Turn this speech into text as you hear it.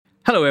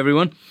Hello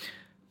everyone.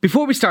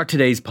 Before we start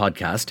today's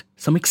podcast,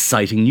 some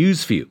exciting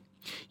news for you.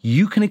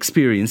 You can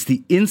experience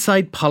the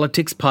Inside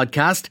Politics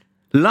podcast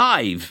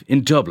live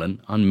in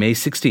Dublin on May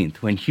 16th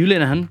when Hugh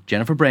Linehan,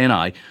 Jennifer Bray and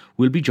I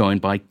will be joined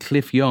by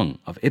Cliff Young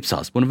of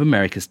Ipsos, one of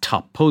America's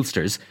top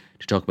pollsters,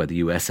 to talk about the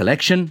US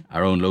election,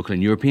 our own local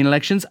and European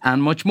elections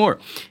and much more.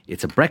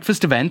 It's a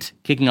breakfast event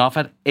kicking off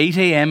at 8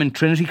 a.m. in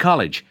Trinity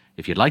College.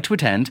 If you'd like to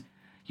attend,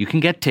 you can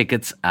get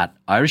tickets at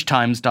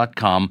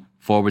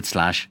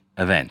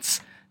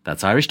irishtimes.com/events.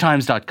 That's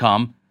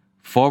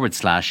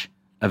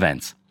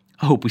irishtimes.com/events.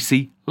 I hope we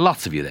see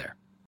lots of you there.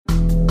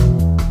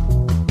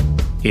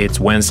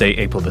 It's Wednesday,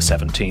 April the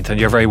 17th, and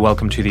you're very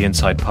welcome to the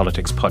Inside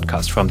Politics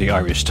podcast from the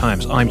Irish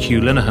Times. I'm Hugh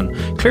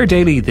Linehan. Clare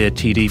Daly, the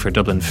TD for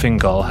Dublin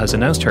Fingal, has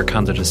announced her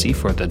candidacy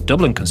for the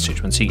Dublin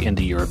constituency in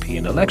the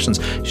European elections.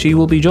 She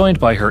will be joined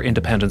by her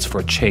Independence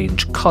for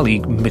Change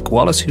colleague Mick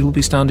Wallace, who will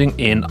be standing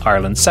in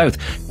Ireland South.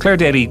 Clare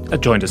Daly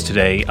joined us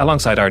today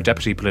alongside our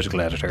Deputy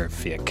Political Editor,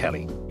 Fia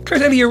Kelly. Clare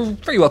Daly, you're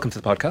very welcome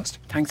to the podcast.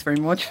 Thanks very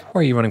much.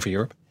 Why are you running for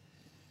Europe?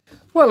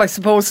 Well, I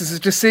suppose it's a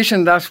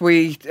decision that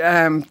we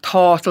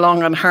thought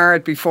long and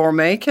hard before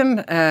making.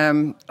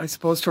 I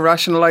suppose to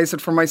rationalise it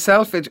for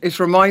myself, it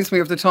reminds me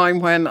of the time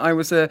when I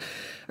was a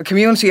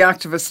community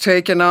activist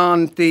taking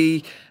on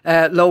the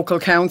local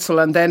council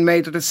and then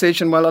made a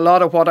decision, well, a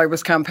lot of what I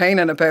was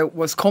campaigning about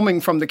was coming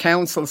from the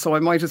council, so I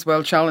might as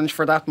well challenge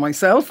for that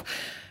myself.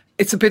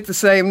 It's a bit the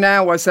same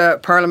now as a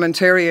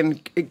parliamentarian.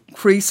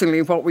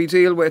 Increasingly what we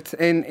deal with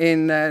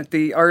in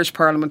the Irish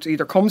Parliament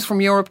either comes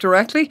from Europe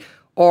directly,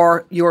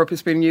 or Europe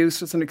has been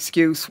used as an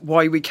excuse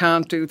why we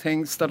can't do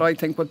things that I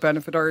think would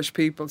benefit Irish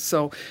people.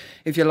 So,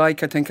 if you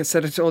like, I think I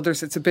said it to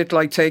others, it's a bit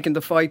like taking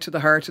the fight to the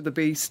heart of the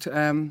beast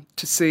to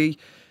see,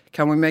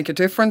 can we make a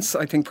difference?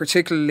 I think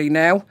particularly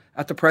now,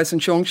 at the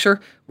present juncture,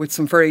 with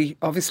some very,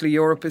 obviously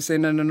Europe is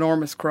in an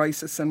enormous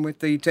crisis, and with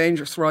the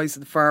dangerous rise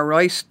of the far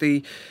right,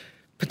 the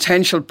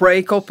potential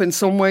breakup in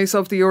some ways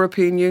of the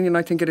European Union,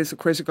 I think it is a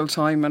critical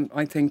time, and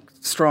I think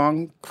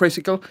strong,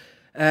 critical,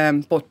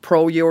 but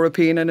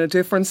pro-European in a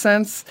different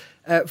sense.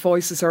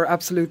 Voices are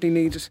absolutely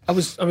needed. I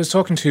was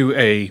talking to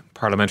a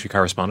parliamentary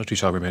correspondent, who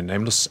shall remain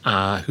nameless,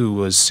 who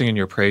was singing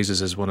your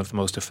praises as one of the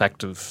most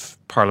effective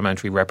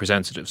parliamentary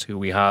representatives who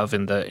we have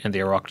in the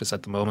Oireachtas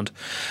at the moment,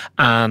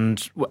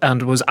 and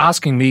was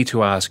asking me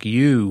to ask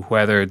you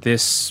whether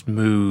this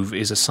move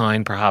is a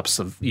sign perhaps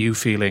of you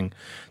feeling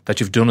that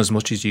you've done as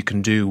much as you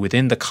can do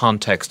within the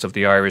context of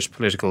the Irish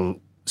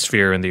political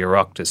sphere in the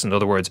Oireachtas. In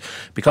other words,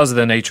 because of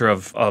the nature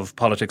of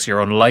politics, you're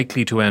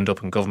unlikely to end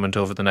up in government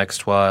over the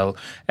next while.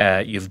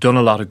 You've done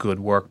a lot of good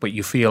work, but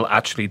you feel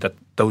actually that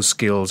those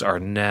skills are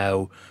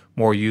now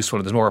more useful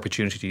and there's more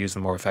opportunity to use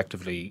them more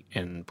effectively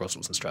in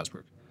Brussels and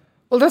Strasbourg.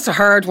 Well, that's a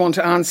hard one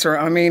to answer.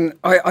 I mean,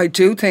 I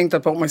do think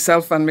that both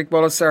myself and Mick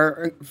Wallace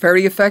are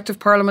very effective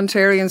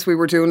parliamentarians. We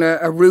were doing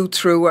a route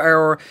through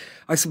our,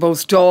 I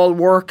suppose, Dáil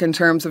work in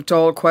terms of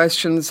Dáil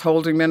questions,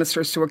 holding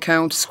ministers to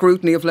account,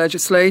 scrutiny of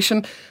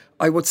legislation.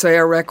 I would say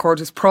our record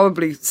is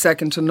probably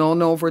second to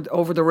none over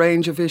the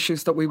range of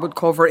issues that we would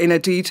cover in a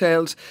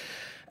detailed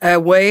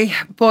way.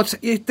 But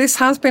this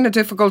has been a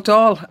difficult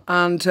Dáil,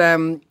 and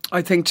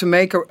I think to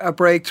make a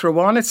breakthrough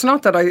on, it's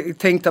not that I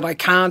think that I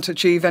can't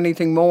achieve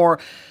anything more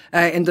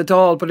in the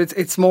Dáil, but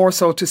it's more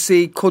so to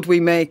see, could we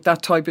make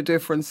that type of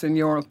difference in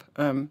Europe?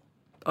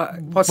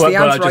 What's the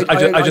answer?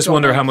 I just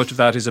wonder how much of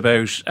that is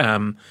about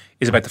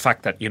the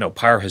fact that, you know,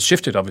 power has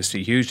shifted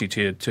obviously hugely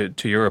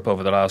to Europe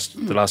over the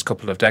last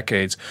couple of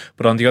decades.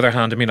 But on the other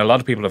hand, I mean, a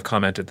lot of people have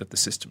commented that the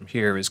system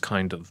here is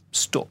kind of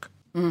stuck.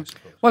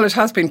 Well, it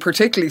has been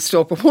particularly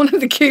stuck, but one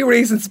of the key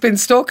reasons it's been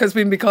stuck has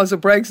been because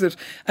of Brexit,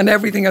 and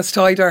everything has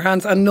tied our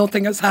hands and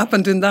nothing has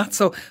happened in that.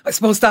 So I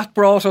suppose that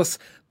brought us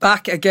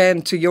back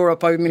again to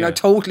Europe. I mean, I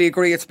totally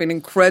agree. It's been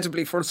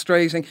incredibly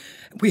frustrating.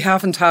 We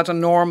haven't had a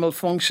normal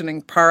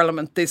functioning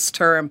parliament this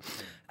term.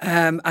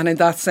 And in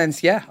that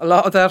sense, a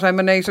lot of that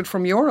emanated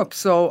from Europe.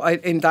 So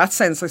in that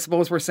sense, I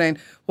suppose we're saying,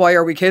 why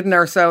are we kidding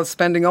ourselves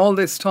spending all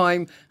this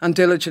time and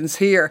diligence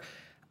here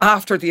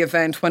after the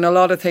event when a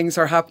lot of things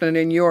are happening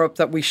in Europe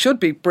that we should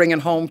be bringing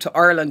home to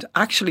Ireland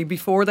actually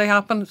before they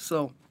happen?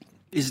 So,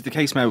 is it the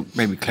case now,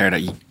 maybe Clare,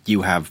 that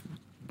you have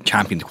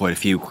championed quite a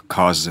few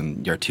causes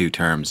in your two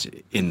terms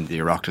in the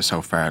Oireachtas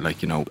so far,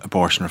 like, you know,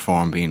 abortion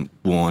reform being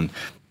one,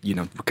 you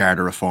know,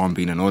 Garda reform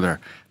being another?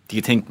 Do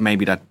you think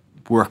maybe that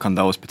work on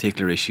those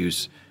particular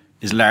issues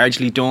is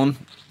largely done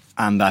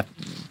and that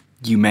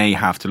you may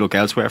have to look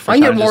elsewhere for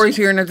challenges? I get worried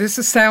here now. This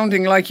is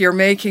sounding like you're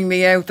making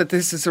me out that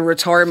this is a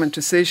retirement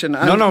decision.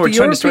 And no, we're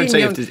trying to say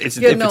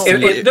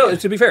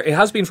to be fair, it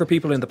has been for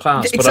people in the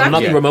past, but I'm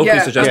not remotely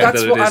suggesting that it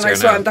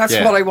is here now. That's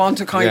what I want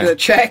to kind of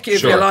check,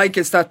 if you like,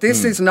 is that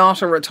this is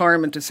not a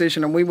retirement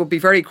decision, and we will be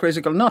very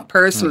critical, not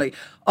personally,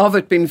 of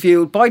it being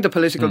viewed by the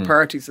political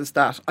parties as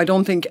that. I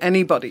don't think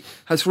anybody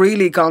has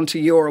really gone to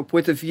Europe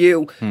with a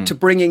view to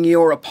bringing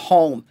Europe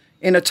home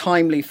in a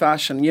timely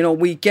fashion. You know,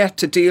 we get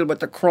to deal with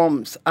the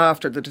crumbs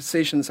after the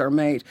decisions are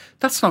made.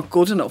 That's not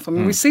good enough. I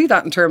mean, we see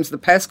that in terms of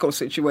the PESCO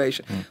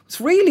situation. It's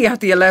really at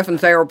the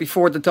 11th hour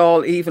before the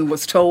Dáil even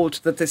was told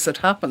that this had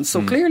happened.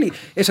 So clearly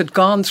it had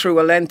gone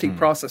through a lengthy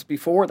process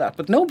before that.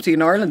 But nobody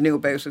in Ireland knew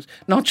about it.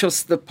 Not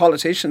just the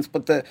politicians,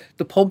 but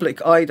the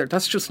public either.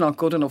 That's just not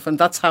good enough. And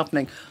that's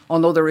happening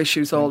on other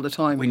issues all the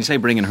time. When you say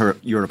bringing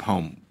Europe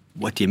home,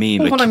 what do you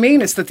mean? Well, what I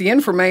mean is that the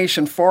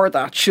information for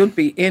that should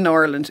be in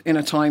Ireland in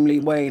a timely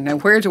way. Now,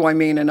 where do I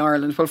mean in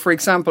Ireland? Well, for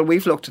example,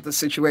 we've looked at the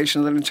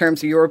situation that in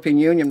terms of European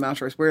Union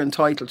matters, we're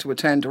entitled to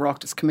attend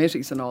Oireachtas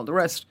committees and all the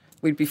rest.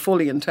 We'd be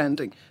fully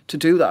intending to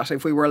do that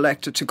if we were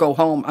elected to go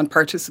home and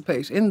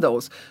participate in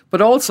those.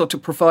 But also to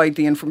provide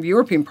the information. The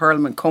European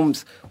Parliament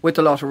comes with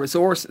a lot of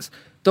resources.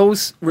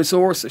 Those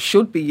resources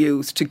should be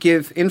used to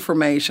give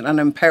information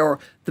and empower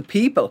the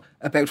people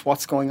about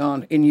what's going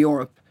on in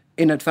Europe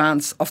in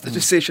advance of the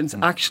decisions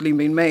actually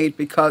being made,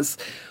 because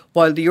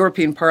while the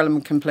European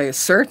Parliament can play a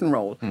certain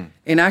role,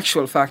 in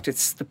actual fact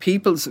it's the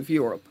peoples of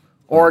Europe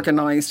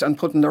organised and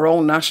putting their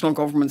own national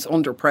governments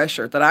under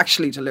pressure that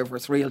actually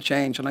delivers real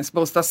change. And I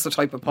suppose that's the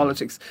type of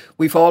politics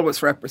we've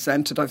always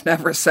represented. I've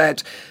never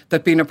said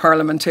that being a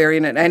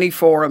parliamentarian in any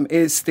forum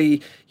is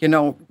the, you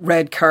know,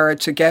 red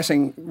card to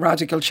getting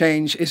radical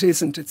change. It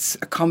isn't. It's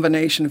a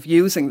combination of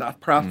using that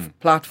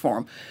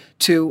platform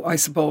to, I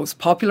suppose,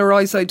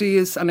 popularise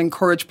ideas and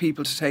encourage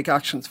people to take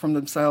actions from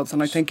themselves.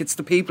 And I think it's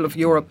the people of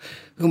Europe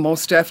who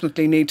most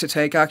definitely need to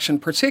take action,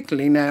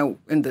 particularly now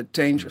in the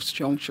dangerous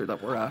juncture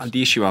that we're at. And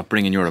the issue of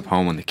bringing Europe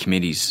home on the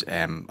committees,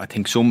 I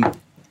think some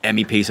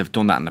MEPs have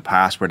done that in the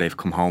past where they've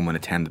come home and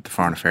attended the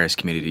Foreign Affairs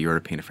Committee, the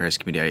European Affairs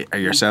Committee. Are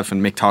yourself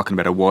and Mick talking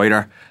about a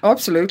wider?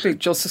 Absolutely.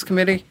 Justice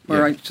Committee,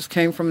 where I just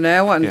came from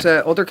now, and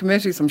other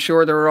committees. I'm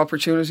sure there are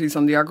opportunities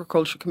on the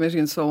Agriculture Committee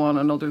and so on,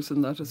 and others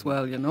in that as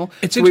well, you know.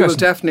 It's so we will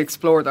definitely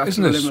explore that.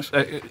 Isn't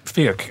it,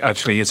 Fiach,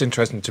 actually, it's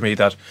interesting to me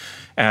that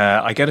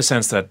I get a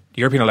sense that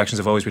European elections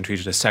have always been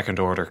treated as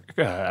second-order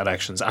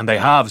elections, and they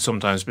have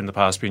sometimes in the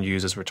past been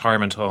used as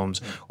retirement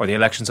homes, or the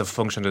elections have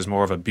functioned as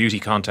more of a beauty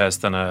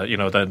contest than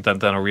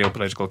a real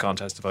political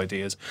contest of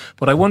ideas.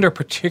 But I wonder,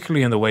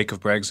 particularly in the wake of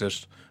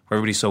Brexit, where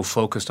everybody's so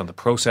focused on the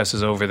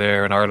processes over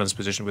there and Ireland's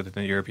position within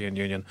the European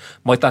Union,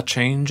 might that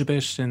change a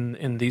bit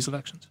in these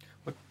elections?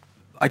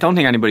 I don't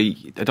think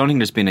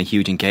there's been a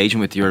huge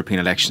engagement with the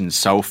European elections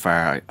so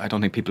far. I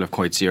don't think people have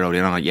quite zeroed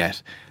in on it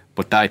yet.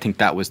 But I think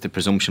that was the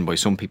presumption by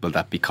some people,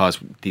 that because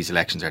these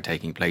elections are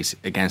taking place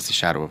against the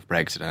shadow of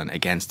Brexit and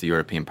against the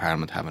European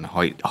Parliament having a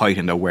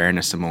heightened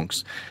awareness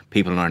amongst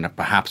people in Ireland, that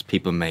perhaps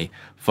people may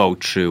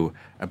vote through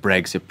a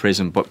Brexit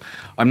prism. But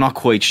I'm not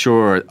quite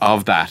sure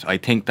of that. I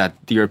think that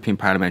the European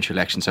parliamentary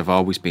elections have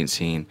always been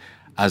seen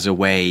as a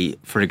way.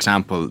 For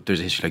example, there's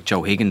a history like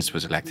Joe Higgins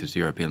was elected to the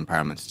European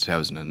Parliament in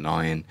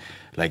 2009,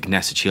 like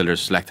Nessa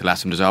Childers was elected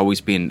last time.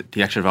 The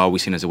elections have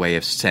always seen as a way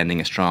of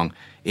sending a strong,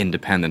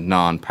 independent,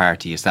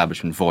 non-party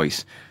establishment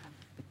voice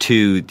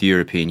to the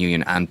European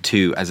Union and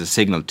as a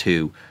signal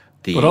to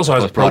the but also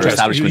as a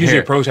protest, usually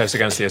here. A protest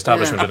against the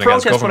establishment and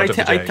against government of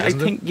the day, I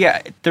think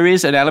there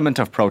is an element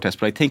of protest,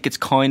 but I think it's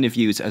kind of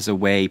used as a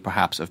way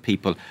perhaps of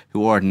people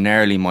who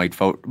ordinarily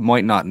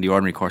might not in the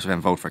ordinary course of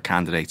them vote for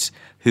candidates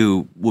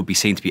who would be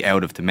seen to be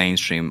out of the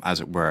mainstream,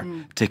 as it were,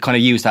 to kind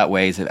of use that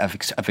way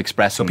of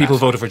expressing. So people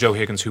that. voted for Joe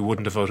Higgins who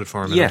wouldn't have voted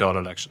for him in the Dáil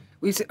election.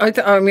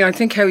 I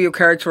think how you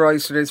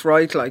characterised it is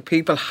right. Like,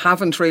 people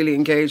haven't really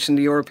engaged in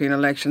the European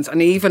elections,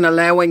 and even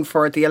allowing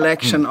for the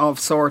election of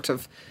sort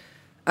of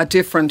a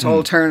different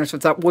alternative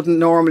that wouldn't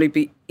normally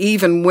be.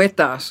 Even with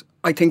that,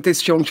 I think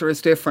this juncture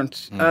is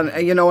different. And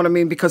you know what I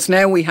mean? Because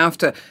now we have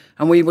to,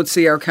 and we would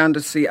see our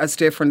candidacy as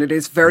different. It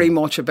is very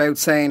much about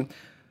saying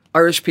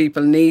Irish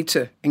people need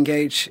to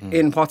engage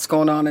in what's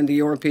going on in the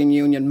European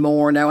Union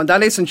more now. And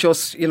that isn't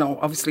just, you know,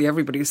 obviously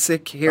everybody is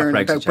sick hearing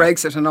about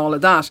Brexit and all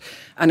of that.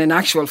 And in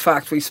actual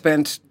fact, we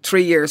spent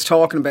 3 years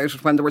talking about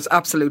it when there was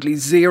absolutely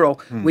zero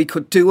we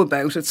could do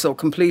about it. So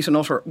complete and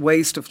utter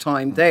waste of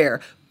time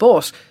there.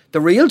 But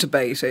the real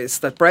debate is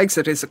that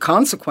Brexit is a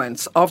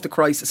consequence of the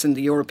crisis in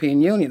the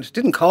European Union. It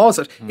didn't cause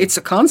it. It's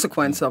a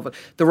consequence of it.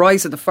 The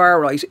rise of the far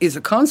right is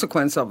a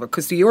consequence of it,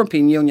 because the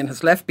European Union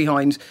has left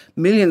behind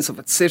millions of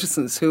its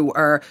citizens who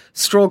are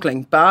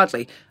struggling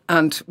badly.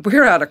 And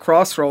we're at a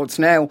crossroads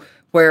now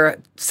where,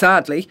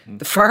 sadly,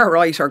 the far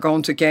right are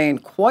going to gain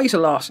quite a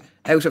lot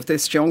out of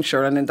this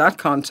juncture. And in that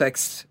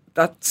context,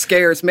 that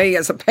scares me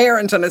as a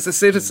parent and as a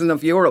citizen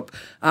of Europe.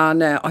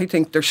 And I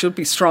think there should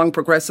be strong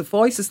progressive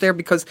voices there,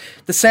 because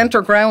the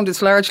centre ground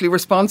is largely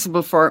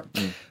responsible for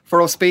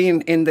us being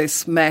in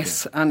this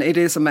mess. And it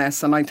is a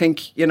mess. And I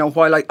think, you know,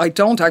 while I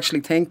don't actually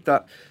think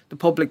that the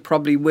public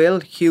probably will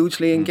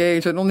hugely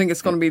engage, I don't think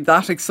it's going to be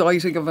that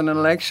exciting of an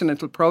election.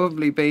 It'll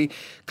probably be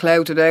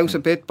clouded out a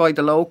bit by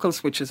the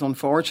locals, which is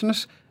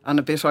unfortunate and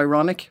a bit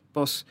ironic.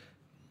 But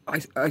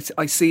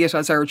I see it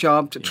as our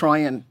job to try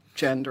and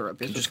gender a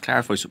bit. Can you just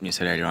clarify something you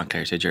said earlier on,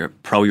 Claire? You said you're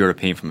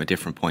pro-European from a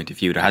different point of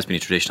view. There has been a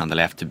tradition on the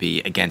left to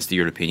be against the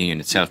European Union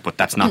itself, but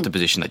that's not the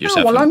position that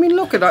yourself. No, well, I mean,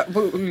 look,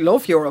 we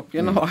love Europe.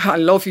 You know, I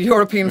love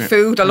European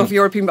food. I love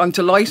European. I'm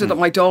delighted that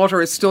my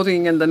daughter is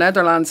studying in the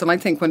Netherlands, and I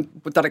think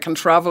that I can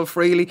travel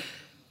freely.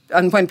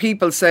 And when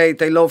people say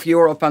they love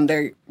Europe and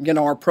they,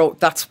 are pro,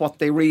 that's what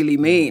they really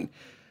mean.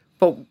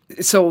 But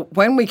so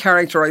when we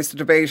characterise the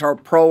debate or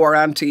pro or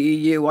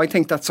anti-EU, I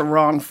think that's a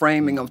wrong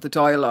framing of the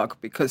dialogue,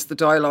 because the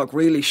dialogue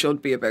really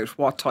should be about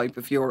what type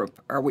of Europe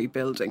are we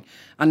building,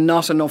 and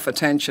not enough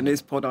attention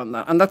is put on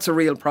that. And that's a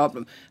real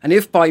problem. And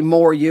if by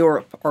more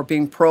Europe or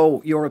being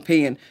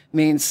pro-European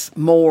means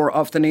more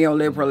of the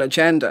neoliberal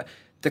agenda,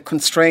 the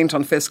constraint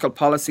on fiscal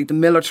policy, the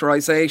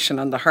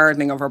militarisation and the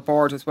hardening of our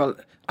borders, well,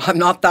 I'm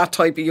not that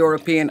type of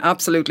European,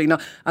 absolutely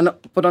not.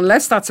 But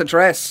unless that's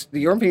addressed, the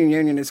European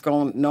Union is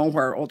going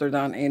nowhere other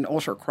than in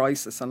utter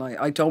crisis. And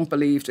I don't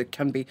believe it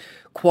can be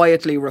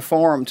quietly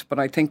reformed, but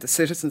I think the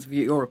citizens of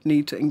Europe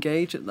need to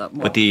engage in that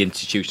more. But the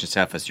institution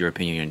itself as the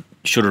European Union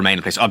should remain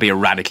in place, albeit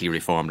radically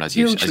reformed, as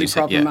you said. Hugely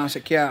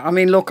problematic, yeah. I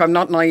mean, look, I'm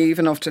not naive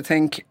enough to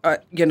think,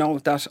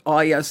 that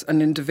I as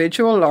an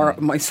individual or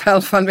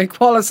myself and Mick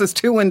Wallace as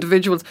two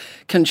individuals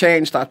can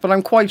change that. But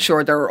I'm quite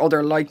sure there are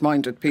other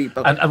like-minded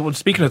people. And well,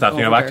 speaking of that,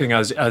 acting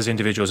as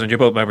individuals, and you're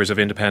both members of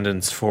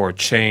Independents for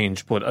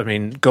Change, but I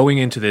mean, going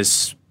into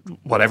this,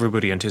 what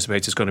everybody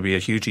anticipates is going to be a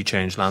hugely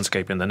changed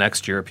landscape in the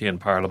next European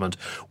Parliament,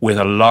 with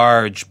a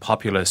large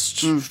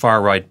populist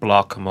far-right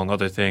bloc, among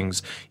other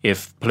things.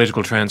 If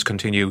political trends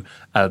continue,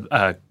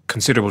 a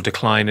considerable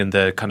decline in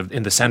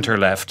the centre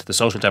left, the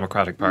social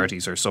democratic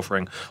parties are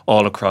suffering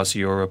all across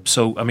Europe.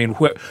 So, I mean,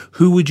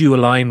 who would you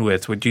align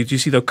with? Do you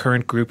see the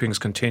current groupings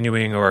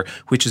continuing, or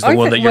which is the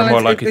one that you're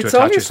more likely to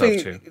attach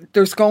yourself to?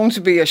 There's going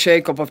to be a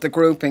shake-up of the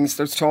groupings.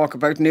 There's talk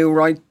about new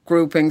right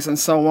groupings and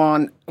so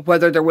on.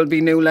 Whether there will be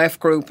new left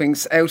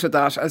groupings out of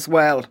that as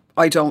well,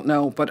 I don't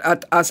know. But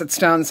as it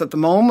stands at the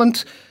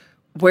moment,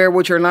 where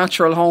would your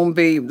natural home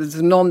be?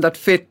 There's none that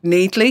fit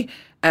neatly.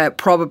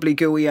 Probably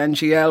GUI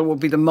NGL would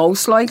be the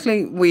most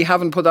likely. We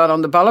haven't put that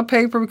on the ballot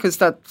paper because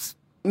that's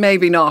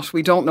maybe not.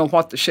 We don't know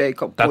what the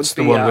shake-up would be. That's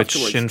the one afterwards.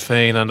 which Sinn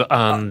Féin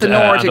and the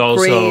Nordic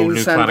also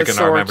Greens New and Cranach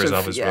are members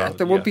of as well.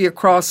 There would be a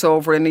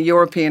crossover in a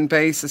European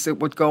basis. It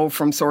would go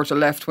from sort of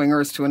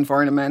left-wingers to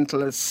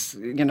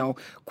environmentalists,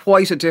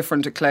 quite a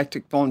different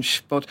eclectic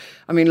bunch. But,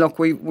 I mean, look,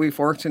 we've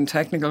worked in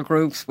technical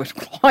groups with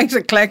quite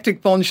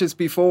eclectic bunches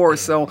before.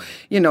 So,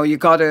 you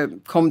got to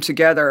come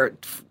together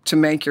to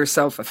make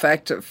yourself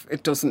effective.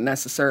 It doesn't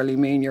necessarily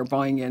mean you're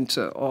buying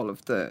into all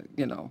of the,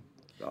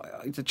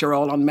 that you're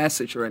all on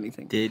message or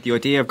anything. The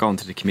idea of going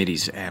to the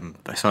committees,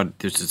 I saw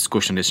there's a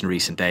discussion on this in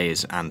recent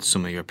days, and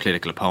some of your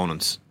political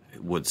opponents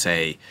would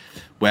say,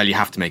 well, you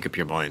have to make up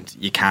your mind.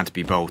 You can't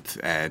be both.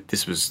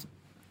 This was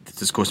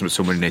discussing with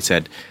someone, and they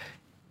said,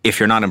 if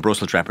you're not in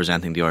Brussels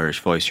representing the Irish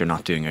voice, you're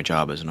not doing your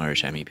job as an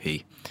Irish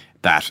MEP.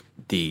 That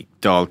the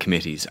Dáil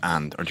committees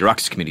or the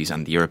Oireachtas committees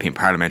and the European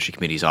parliamentary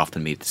committees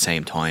often meet at the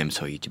same time,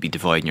 so you'd be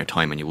dividing your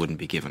time and you wouldn't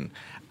be given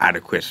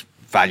adequate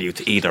value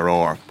to either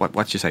or. What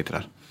do you say to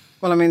that?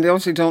 Well, I mean, they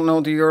obviously don't know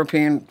the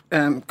European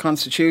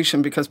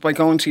constitution, because by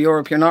going to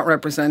Europe, you're not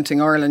representing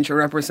Ireland, you're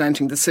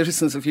representing the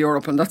citizens of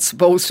Europe, and that's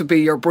supposed to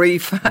be your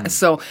brief.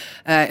 So,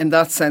 in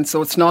that sense,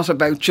 so it's not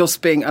about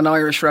just being an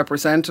Irish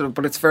representative,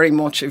 but it's very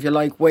much, if you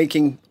like,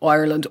 waking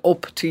Ireland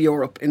up to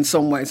Europe in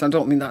some ways. I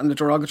don't mean that in a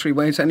derogatory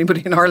way to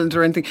anybody in Ireland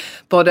or anything.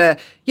 But,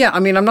 I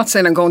mean, I'm not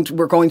saying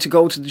we're going to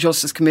go to the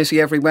Justice Committee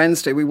every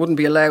Wednesday. We wouldn't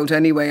be allowed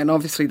anyway, and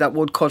obviously that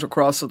would cut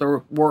across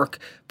other work.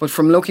 But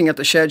from looking at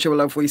the schedule,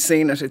 if we've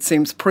seen it, it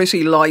seems pretty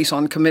light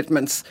on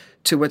commitments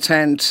to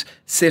attend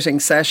sitting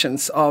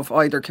sessions of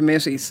either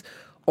committees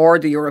or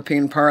the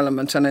European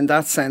Parliament, and in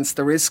that sense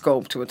there is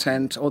scope to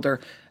attend other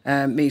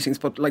meetings.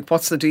 But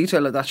what's the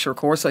detail of that? Sure, of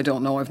course I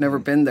don't know, I've never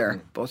been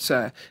there, but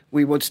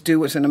we would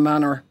do it in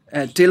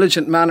a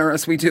diligent manner,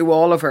 as we do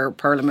all of our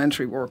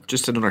parliamentary work.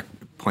 Just another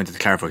point to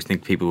clarify, I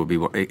think people would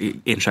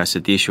be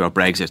interested. The issue of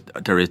Brexit,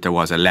 there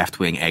was a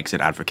left-wing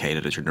exit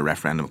advocated during the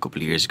referendum a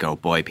couple of years ago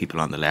by people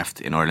on the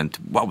left in Ireland.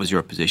 What was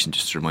your position,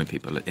 just to remind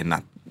people, in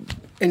that?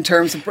 In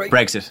terms of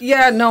Brexit?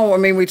 Yeah, no, I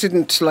mean, we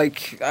didn't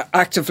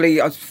actively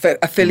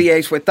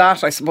affiliate with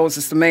that, I suppose,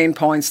 is the main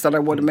points that I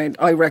would have made.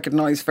 I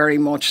recognise very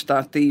much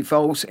that the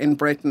vote in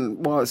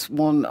Britain was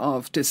one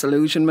of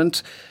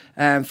disillusionment,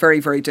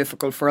 very, very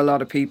difficult for a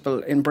lot of people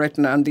in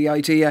Britain, and the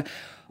idea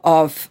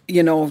of,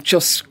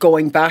 just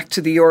going back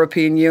to the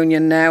European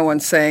Union now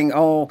and saying,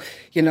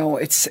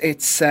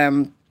 it's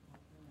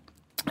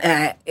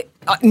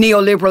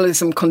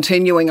neoliberalism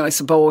continuing, I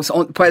suppose,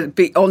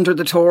 under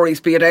the Tories,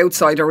 be it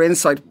outside or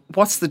inside.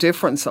 What's the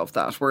difference of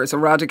that? Whereas a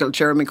radical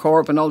Jeremy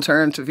Corbyn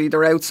alternative,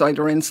 either outside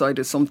or inside,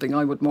 is something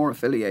I would more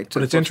affiliate to.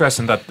 But it's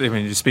interesting that, I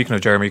mean, speaking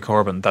of Jeremy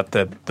Corbyn, that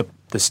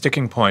the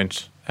sticking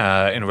point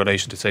in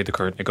relation to, say, the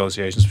current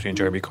negotiations between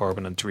Jeremy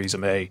Corbyn and Theresa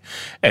May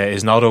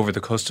is not over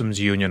the customs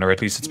union, or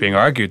at least it's being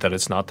argued that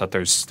it's not, that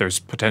there's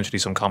potentially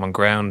some common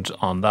ground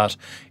on that.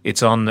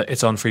 It's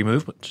on free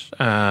movement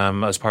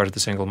as part of the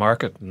single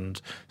market.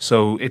 And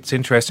so it's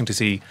interesting to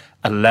see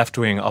a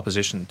left-wing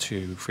opposition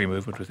to free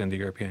movement within the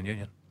European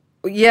Union.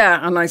 Yeah,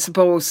 and I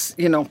suppose,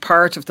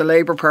 part of the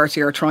Labour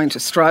Party are trying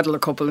to straddle a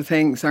couple of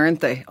things, aren't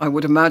they? I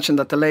would imagine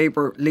that the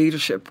Labour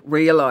leadership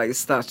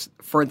realise that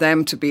for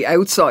them to be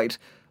outside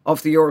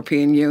of the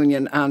European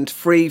Union and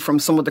free from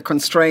some of the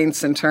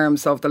constraints in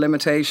terms of the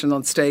limitation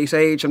on state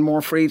aid and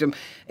more freedom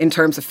in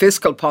terms of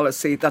fiscal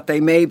policy, that they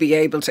may be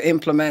able to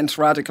implement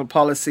radical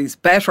policies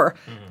better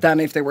than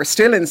if they were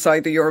still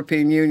inside the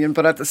European Union.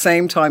 But at the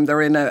same time,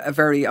 they're in a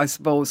very, I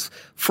suppose,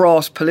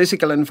 fraught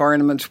political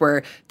environment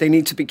where they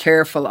need to be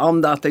careful on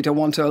that. They don't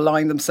want to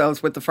align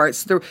themselves with the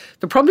first. They're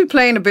probably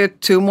playing a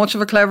bit too much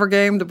of a clever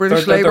game, the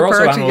British Labour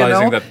Party. They're also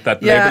analysing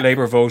that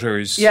Labour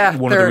voters,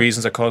 one of the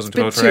reasons that caused them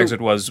to vote for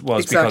exit was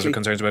because of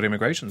concerns about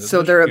immigration.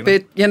 So they're a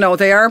bit,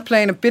 they are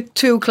playing a bit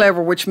too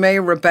clever, which may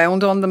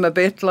rebound on them a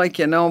bit,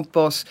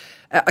 but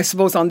I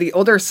suppose on the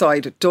other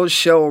side, it does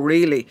show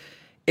really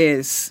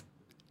is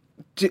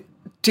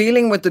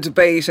dealing with the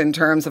debate in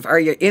terms of are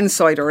you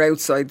inside or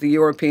outside the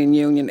European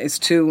Union is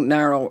too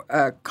narrow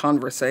a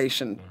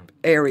conversation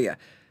area.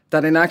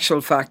 That in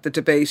actual fact, the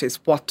debate is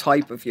what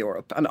type of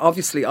Europe. And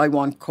obviously I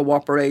want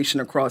cooperation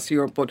across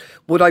Europe, but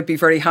would I be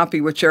very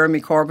happy with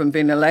Jeremy Corbyn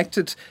being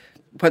elected?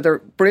 Whether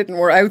Britain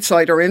were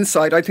outside or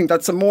inside, I think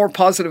that's a more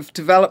positive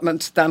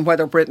development than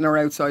whether Britain are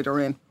outside or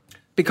in.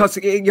 Because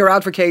you're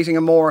advocating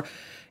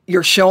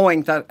you're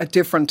showing that a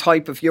different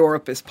type of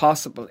Europe is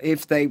possible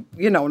if they,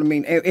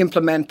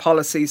 implement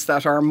policies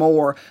that are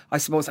more, I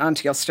suppose,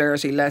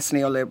 anti-austerity, less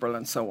neoliberal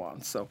and so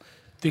on. So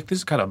this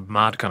is kind of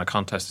mad kind of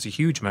contest. There's a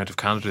huge amount of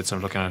candidates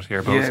I'm looking at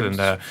here, both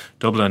in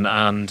Dublin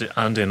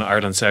and in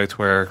Ireland South,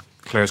 where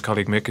Clare's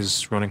colleague Mick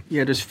is running.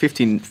 Yeah, there's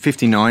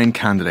 59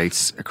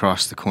 candidates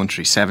across the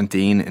country,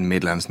 17 in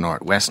Midlands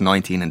North West,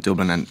 19 in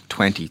Dublin and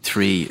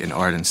 23 in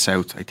Ireland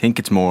South. I think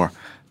it's more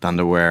than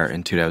there were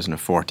in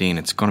 2014.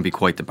 It's going to be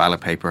quite the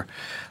ballot paper.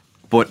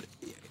 But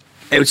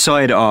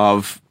outside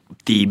of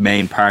the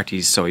main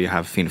parties, so you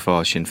have Fianna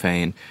Fáil, Sinn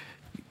Féin,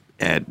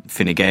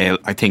 Fine Gael,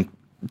 I think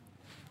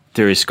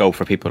there is scope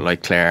for people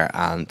like Clare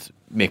and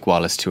Mick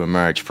Wallace to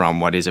emerge from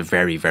what is a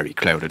very, very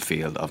crowded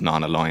field of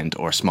non-aligned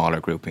or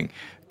smaller grouping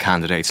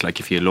candidates. Like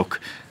if you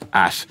look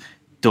at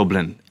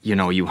Dublin,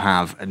 you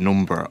have a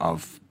number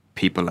of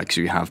people, like, so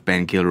you have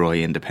Ben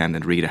Gilroy,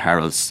 Independent, Rita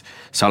Harrells,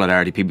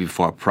 Solidarity People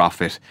Before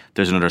Profit.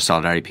 There's another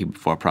Solidarity People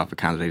Before Profit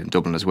candidate in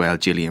Dublin as well,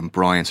 Gillian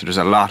Bryan. So there's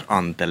a lot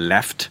on the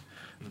left,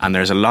 and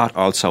there's a lot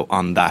also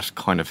on that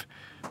kind of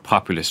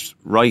populist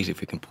right,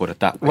 if we can put it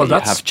that way. Well, you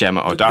have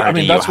Gemma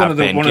O'Doherty. That's one of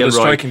the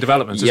striking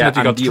developments, isn't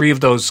it? You've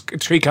got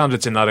three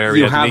candidates in that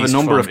area. You have a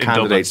number of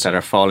candidates that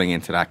are falling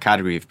into that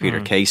category of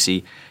Peter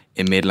Casey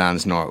in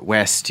Midlands North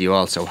West. You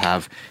also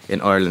have in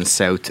Ireland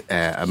South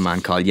a man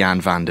called Jan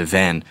van de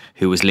Ven,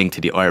 who was linked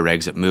to the Irish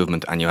exit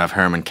movement, and you have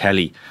Herman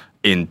Kelly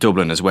in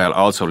Dublin as well,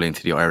 also linked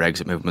to the Irish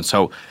exit movement.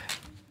 So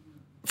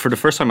for the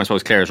first time, I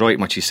suppose Clare is right in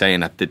what she's saying,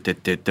 that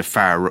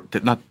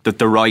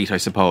the right, I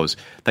suppose,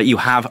 that you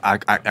have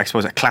I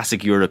suppose a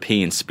classic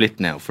European split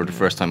now for the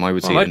first time, I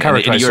would say. I'd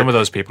characterise some of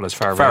those people as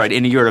far right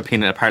in the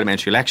European and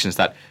parliamentary elections,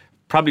 that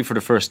probably for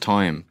the first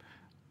time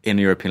in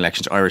the European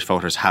elections, Irish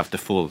voters have the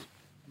full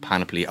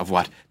panoply of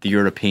what the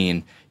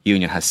European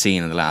Union has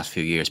seen in the last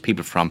few years,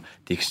 people from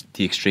the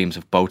extremes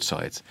of both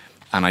sides.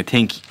 And I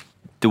think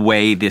the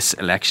way this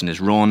election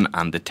is run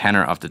and the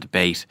tenor of the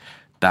debate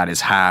that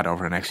is had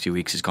over the next few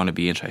weeks is going to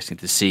be interesting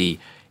to see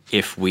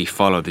if we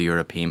follow the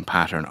European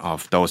pattern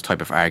of those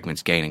type of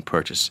arguments gaining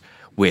purchase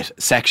with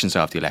sections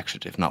of the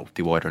electorate, if not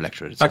the wider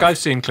electorate itself. Like I've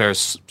seen, Clare,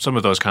 some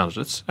of those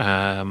candidates,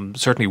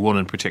 certainly one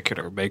in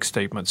particular, make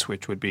statements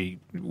which we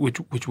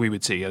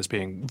would see as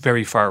being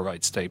very far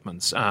right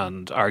statements,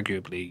 and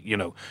arguably,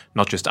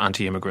 not just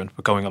anti-immigrant,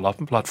 but going a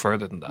lot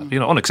further than that.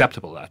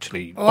 Unacceptable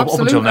actually, up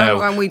until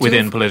now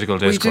within political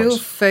discourse. We do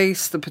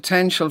face the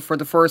potential for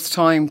the first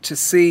time to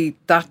see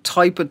that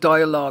type of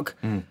dialogue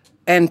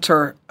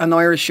enter an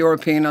Irish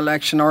European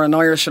election or an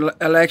Irish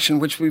election,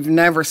 which we've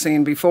never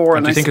seen before.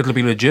 And do you think it'll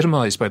be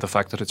legitimised by the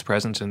fact that it's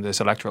present in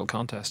this electoral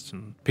contest,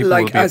 and people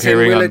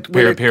will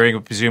be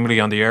appearing presumably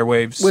on the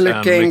airwaves? Will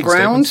it gain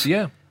ground?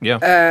 Statements?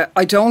 Yeah.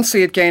 I don't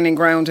see it gaining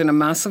ground in a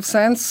massive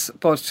sense,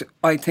 but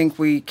I think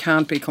we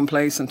can't be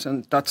complacent,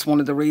 and that's one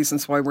of the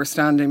reasons why we're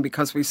standing,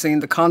 because we've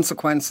seen the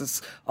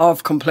consequences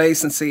of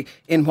complacency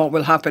in what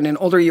will happen in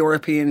other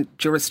European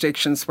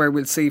jurisdictions, where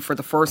we'll see for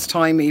the first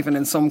time, even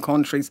in some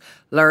countries,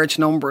 large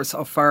numbers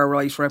of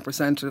far-right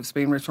representatives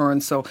being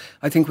returned. So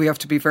I think we have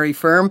to be very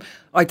firm.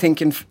 I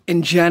think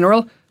in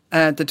general,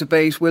 the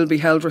debate will be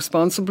held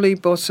responsibly,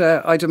 but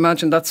I'd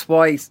imagine that's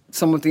why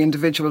some of the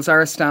individuals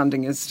are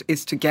standing,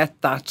 is to get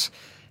that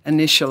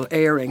initial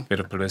airing.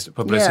 Bit of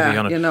publicity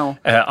on it.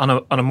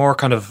 On a more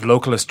kind of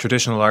localist,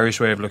 traditional Irish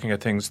way of looking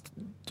at things,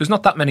 There's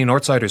not that many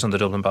Northsiders on the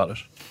Dublin ballot.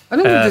 I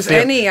don't think there's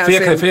any.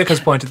 Fiacca's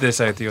pointed this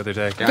out the other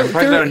day. Yeah,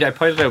 I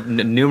pointed out on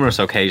numerous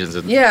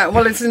occasions. Yeah,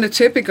 well, it's in the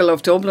typical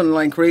of Dublin,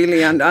 like,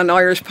 really, and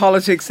Irish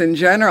politics in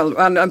general.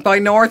 And by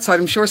Northside,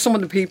 I'm sure some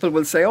of the people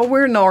will say, oh,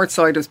 we're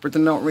Northsiders, but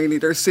they're not really.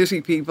 They're city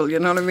people, you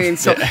know what I mean?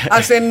 So,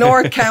 as in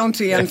North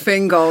County and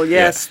Fingal,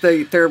 yes,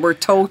 they were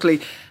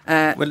totally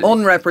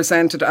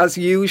unrepresented, as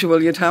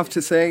usual, you'd have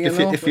to say.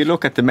 If you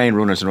look at the main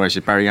runners in Irish,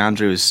 Barry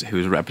Andrews,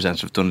 who's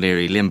representative of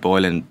Dunleary, Lynn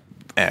Boylan,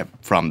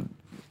 from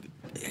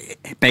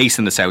based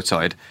in the south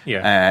side.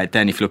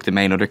 Then if you look at the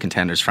main other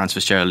contenders, Francis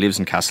Fitzgerald lives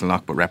in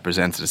Castleknock but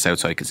represented the south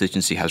side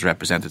constituency, has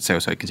represented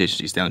south side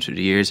constituencies down through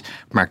the years.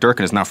 Mark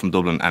Durkin is not from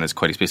Dublin and is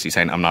quite explicitly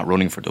saying, I'm not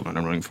running for Dublin,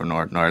 I'm running for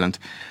Northern Ireland.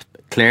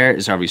 Clare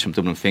is obviously from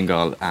Dublin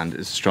Fingal and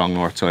is a strong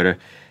north sider.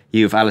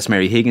 You have Alice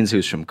Mary Higgins,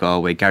 who's from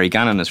Galway. Gary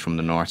Gannon is from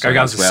the north. Gary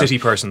Gannon's a city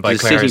person by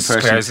Clare's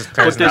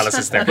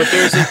analysis there. But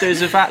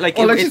there's a fact, like...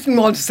 Well, I just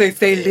didn't want to say if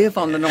they live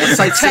on the north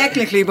side,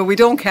 technically, but we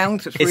don't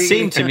count it, really. It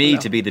seemed to me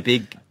to be the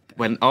big...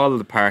 When all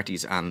the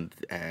parties and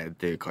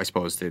the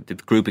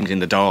groupings in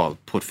the Dáil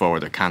put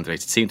forward their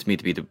candidates, it seemed to me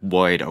to be the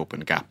wide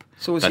open gap.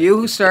 So it was you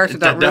who started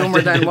that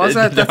rumour then, was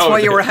it? That's why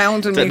you were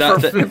hounding me for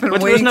flipping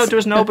weeks. There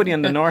was nobody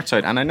on the north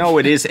side, and I know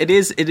it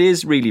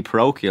is really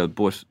parochial,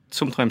 but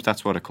sometimes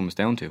that's what it comes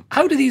down to.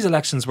 How do these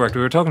elections work?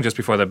 We were talking just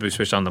before that we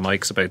switched on the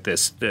mics about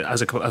this,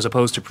 as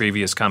opposed to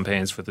previous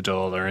campaigns for the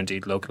Dáil or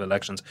indeed local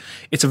elections.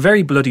 It's a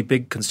very bloody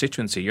big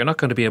constituency. You're not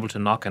going to be able to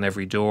knock on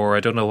every door. I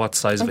don't know what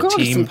size of a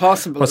team. It's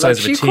impossible. What size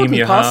of a team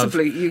you have.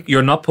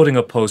 You're not putting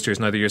up posters.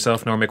 Neither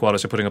yourself nor Mick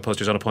Wallace are putting up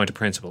posters on a point of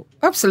principle.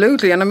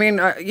 Absolutely, and I mean,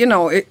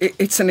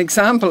 it's an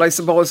example, I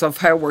suppose, of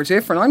how we're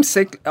different. I'm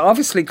sick.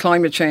 Obviously,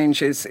 climate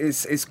change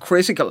is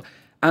critical,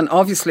 and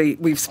obviously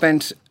we've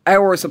spent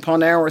hours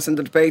upon hours in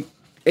the debate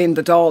in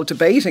the Dáil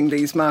debating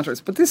these matters.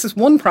 But this is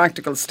one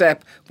practical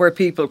step where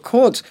people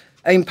could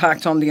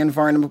impact on the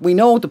environment. We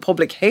know the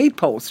public hate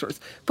posters,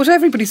 but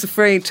everybody's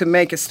afraid to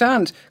make a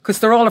stand because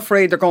they're all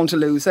afraid they're going to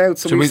lose out.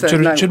 So should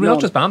we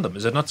not just ban them?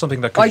 Is it not something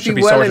that should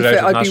be sorted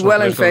out? I'd be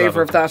well in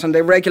favour of that, and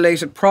they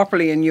regulate it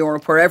properly in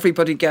Europe, where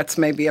everybody gets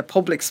maybe a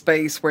public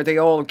space where they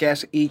all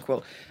get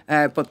equal.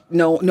 But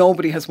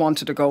nobody has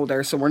wanted to go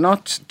there, so we're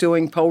not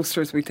doing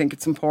posters. We think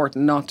it's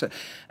important not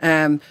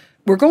to.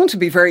 We're going to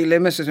be very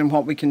limited in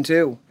what we can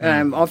do.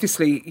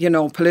 Obviously,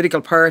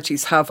 political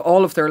parties have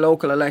all of their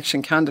local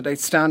election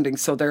candidates standing,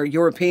 so their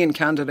European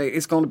candidate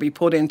is going to be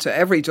put into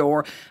every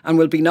door and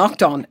will be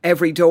knocked on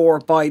every door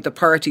by the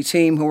party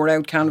team who are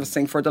out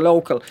canvassing for the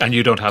local and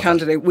you don't have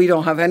candidate. That. We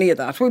don't have any of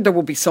that. There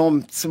will be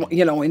some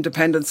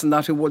independents and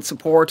that who would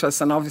support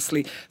us, and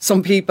obviously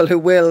some people who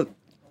will,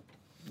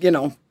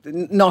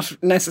 not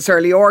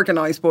necessarily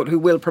organised, but who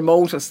will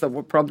promote us, that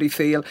will probably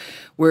feel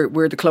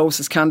we're the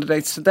closest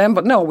candidates to them.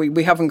 But no,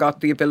 we haven't got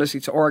the ability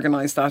to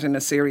organise that in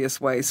a serious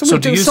way. So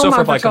do you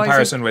suffer by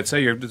comparison with,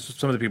 say,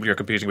 some of the people you're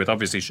competing with?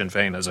 Obviously Sinn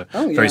Féin is a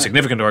very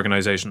significant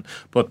organisation,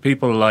 but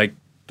people like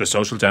the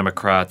Social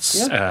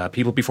Democrats,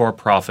 People Before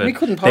Profit,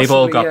 they've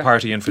all got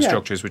party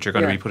infrastructures which are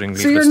going to be putting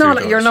leaflets through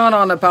doors. You're not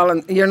on a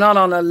balance. You're not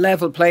on a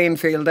level playing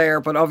field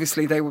there. But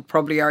obviously, they would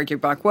probably argue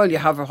back. Well, you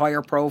have a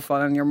higher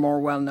profile and you're more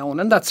well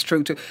known, and that's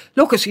true too.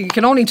 Look, you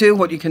can only do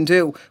what you can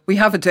do. We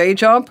have a day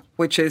job,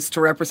 which is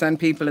to represent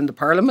people in the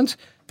Parliament.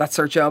 That's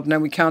our job. Now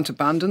we can't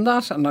abandon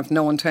that, and I've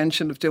no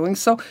intention of doing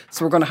so.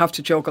 So we're going to have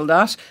to juggle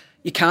that.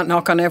 You can't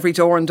knock on every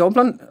door in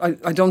Dublin.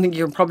 I don't think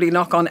you'll probably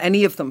knock on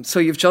any of them. So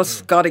you've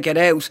just got to get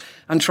out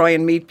and try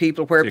and meet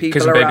people where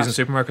people are kissing babies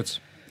in supermarkets.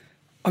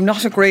 I'm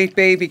not a great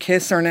baby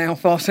kisser now,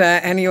 but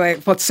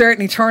anyway, but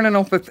certainly turning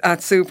up at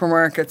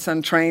supermarkets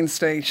and train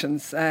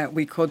stations,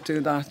 we could do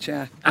that,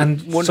 yeah.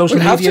 And social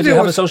media, do you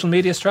have a social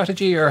media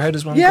strategy, or how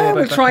does one go about that? Yeah,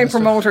 we'll try and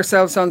promote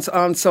ourselves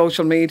on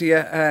social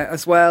media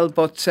as well,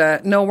 but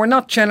no, we're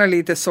not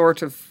generally the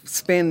sort of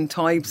spin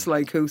types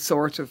like who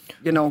sort of,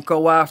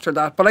 go after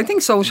that. But I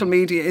think social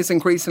media is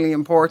increasingly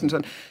important,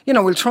 and,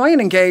 we'll try and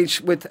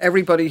engage with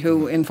everybody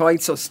who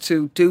invites us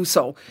to do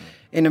so.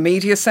 In a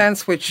media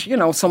sense, which,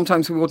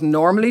 sometimes we wouldn't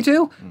normally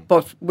do,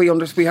 but we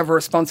have a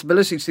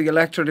responsibility to the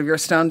electorate if you're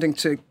standing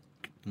to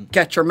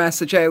get your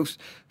message out,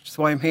 which is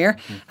why I'm here.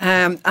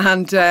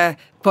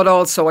 But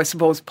also, I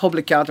suppose,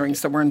 public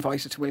gatherings that we're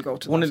invited to, we'll go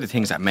to. One of the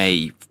things that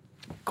may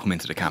come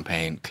into the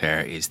campaign,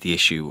 Clare, is the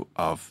issue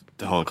of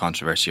the whole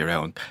controversy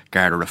around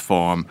Garda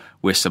reform,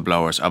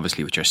 whistleblowers,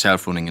 obviously with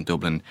yourself running in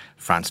Dublin,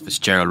 Frances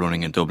Fitzgerald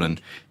running in Dublin.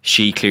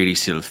 She clearly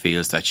still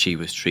feels that she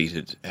was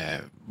treated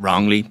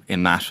wrongly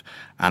in that,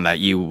 and that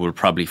you will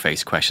probably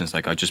face questions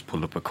like, I just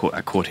pulled up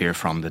a quote here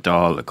from the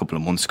Dáil a couple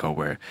of months ago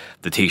where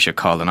the Taoiseach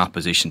called on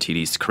opposition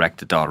TDs to correct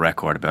the Dáil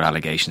record about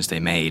allegations they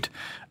made,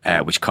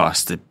 which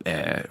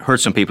hurt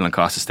some people and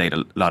cost the state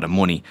a lot of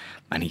money.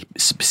 And he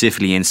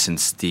specifically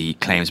instanced the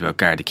claims about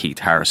Garda Keith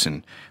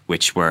Harrison,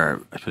 which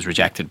was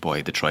rejected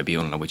by the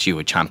tribunal and which you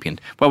had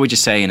championed. What would you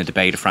say in a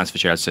debate if Frances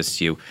Fitzgerald says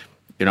to you,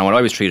 you know,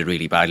 I was treated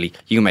really badly.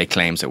 You make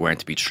claims that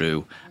weren't to be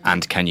true,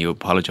 and can you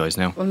apologise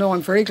now? Well, no,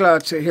 I'm very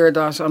glad to hear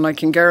that, and I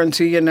can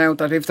guarantee you now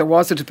that if there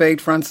was a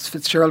debate, Francis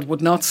Fitzgerald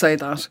would not say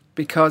that,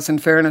 because in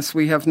fairness,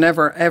 we have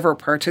never ever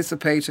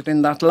participated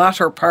in that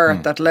latter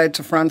part that led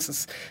to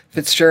Francis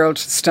Fitzgerald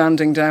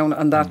standing down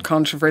and that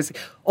controversy.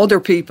 Other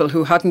people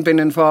who hadn't been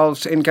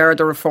involved in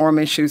Garda reform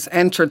issues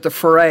entered the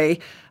foray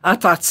at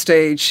that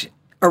stage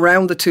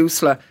around the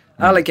Tusla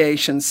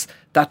allegations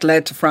that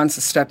led to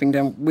Francis stepping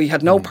down. We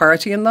had no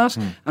party in that,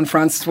 and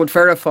Francis would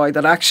verify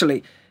that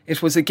actually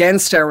it was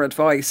against our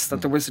advice that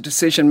there was a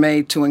decision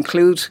made to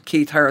include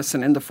Keith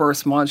Harrison in the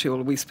first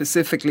module. We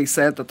specifically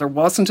said that there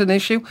wasn't an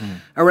issue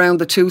around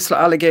the Tusla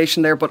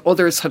allegation there, but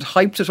others had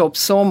hyped it up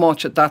so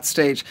much at that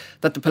stage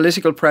that the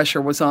political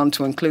pressure was on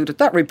to include it.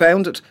 That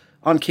rebounded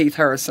on Keith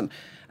Harrison.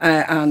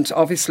 And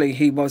obviously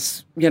he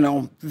was, you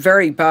know,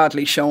 very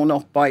badly shown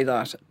up by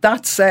that.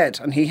 That said,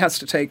 and he has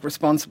to take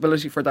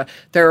responsibility for that,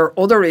 there are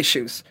other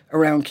issues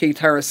around Keith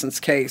Harrison's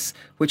case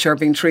which are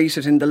being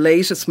treated in the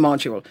latest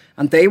module.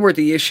 And they were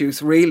the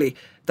issues really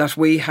that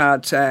we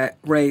had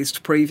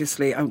raised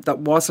previously and that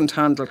wasn't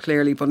handled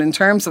clearly. But in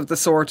terms of the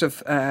sort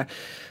of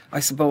I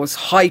suppose,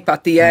 hype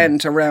at the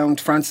end around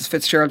Francis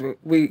Fitzgerald,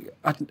 we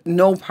had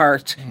no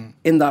part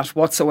in that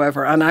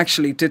whatsoever, and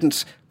actually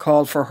didn't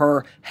call for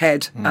her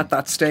head at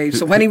that stage.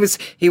 So when he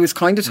was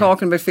kind of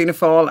talking about Fianna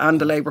Fáil and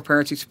the Labour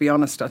Party, to be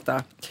honest, at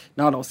that,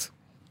 not us.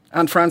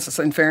 And Francis,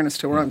 in fairness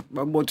to her,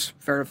 I would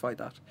verify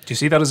that. Do you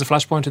see that as a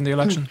flashpoint in the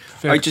election?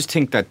 I just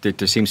think that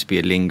there seems to be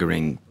a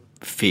lingering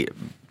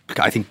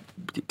I think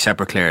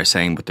separate Clare is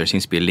saying, but there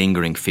seems to be a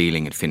lingering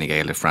feeling in Fine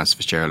Gael that Francis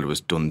Fitzgerald was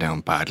done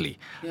down badly,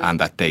 and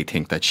that they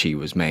think that she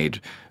was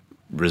made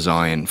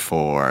resign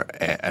for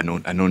an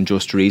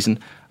unjust reason.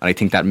 And I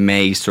think that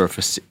may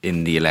surface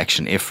in the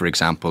election if, for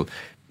example,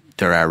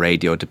 there are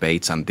radio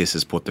debates and this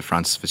is put to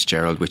Francis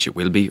Fitzgerald, which it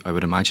will be, I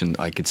would imagine.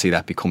 I could see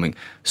that becoming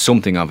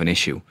something of an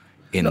issue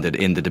in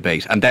the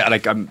debate. And that,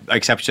 like, I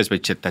accept just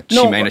that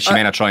she may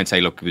not try and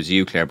say, look, it was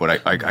you, Clare, but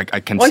I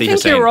can see her saying... I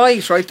think you're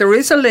right. There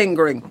is a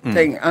lingering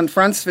thing, and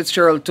Francis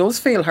Fitzgerald does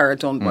feel hard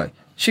done by.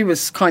 She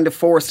was kind of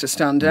forced to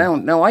stand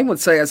down. Now, I would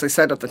say, as I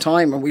said at the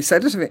time, and we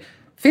said it to me,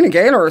 Fine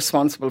Gael are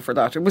responsible for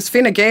that. It was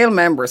Fine Gael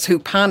members who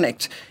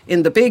panicked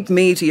in the big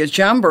media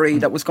jamboree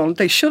that was going.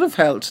 They should have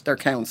held their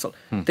counsel.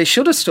 They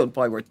should have stood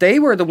by her. They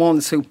were the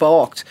ones who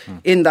balked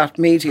in that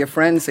media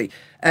frenzy.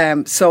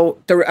 So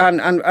there,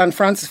 and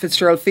Francis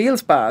Fitzgerald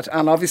feels bad,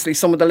 and obviously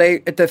some of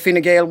the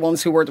Fine Gael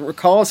ones who were the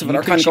cause of it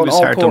are kind of going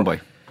all poor.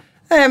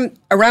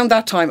 Around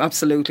that time,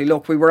 absolutely.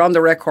 Look, we were on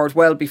the record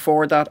well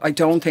before that. I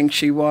don't think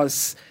she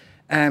was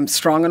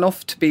strong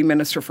enough to be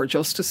Minister for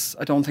Justice.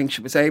 I don't think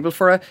she was able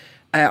for it.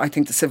 I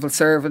think the civil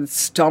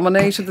servants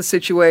dominated the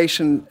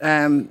situation,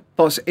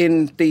 but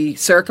in the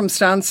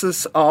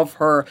circumstances of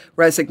her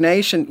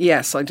resignation,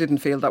 yes, I didn't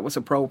feel that was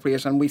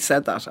appropriate, and we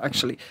said that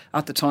actually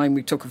at the time.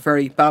 We took a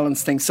very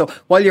balanced thing. So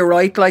while you're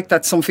right, like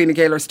that, some Fine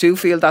Gaelers do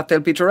feel that, they'll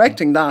be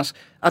directing that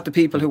at the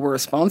people who were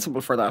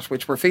responsible for that,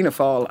 which were Fianna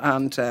Fáil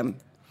and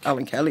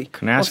Alan Kelly.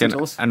 Can I ask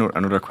you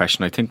another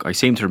question? I think I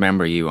seem to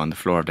remember you on the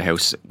floor of the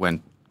House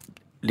when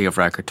Leo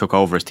Varadkar took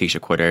over as Taoiseach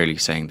quite early,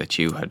 saying that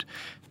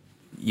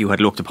you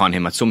had looked upon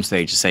him at some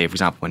stage to say, for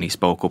example, when he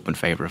spoke up in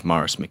favour of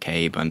Maurice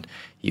McCabe, and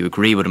you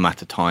agree with him at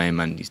the time,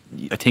 and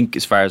I think,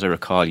 as far as I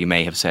recall, you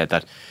may have said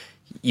that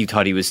you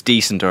thought he was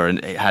decent or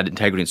had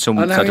integrity in some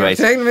sort of ways.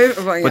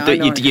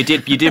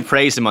 But you did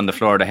praise him on the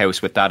floor of the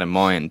House with that in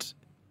mind.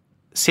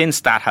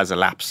 Since that has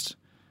elapsed,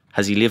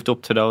 has he lived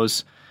up to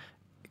those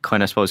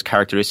kind of, I suppose,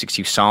 characteristics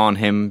you saw in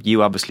him?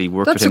 You obviously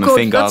worked with him in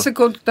Fine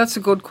Gael. That's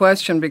a good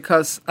question,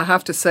 because I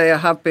have to say I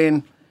have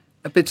been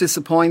a bit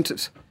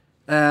disappointed.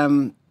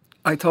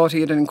 I thought he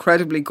had an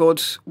incredibly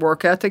good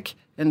work ethic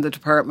in the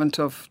Department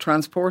of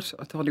Transport.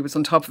 I thought he was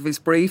on top of his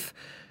brief.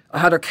 I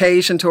had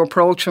occasion to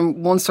approach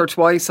him once or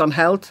twice on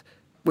health,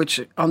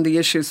 which on the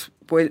issues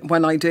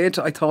when I did,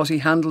 I thought he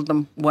handled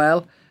them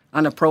well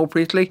and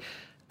appropriately.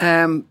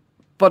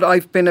 But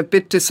I've been a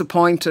bit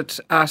disappointed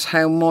at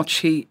how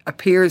much he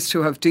appears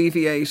to have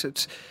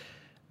deviated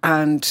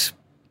and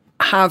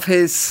have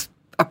his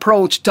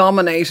approach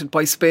dominated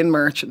by spin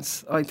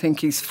merchants. I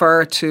think he's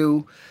far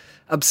too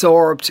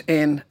absorbed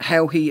in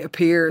how he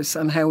appears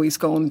and how he's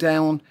going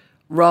down,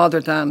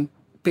 rather than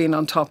being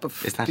on top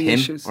of the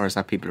issues. Or is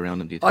that people around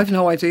him, do you think? I've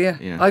no idea.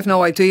 Yeah. I've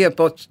no idea,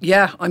 but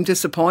yeah, I'm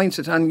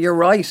disappointed. And you're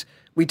right,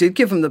 we did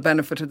give him the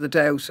benefit of the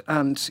doubt,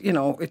 and you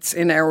know, it's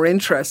in our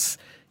interests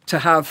to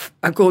have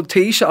a good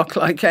Taoiseach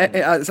like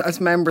as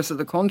members of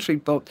the country.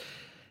 But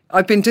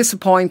I've been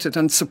disappointed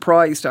and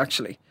surprised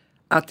actually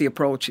at the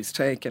approach he's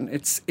taken.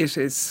 It's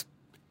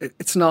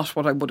not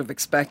what I would have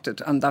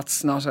expected, and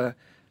that's not a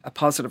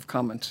positive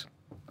comment.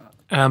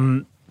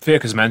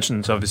 Fiach has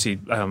mentioned, obviously,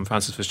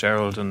 Francis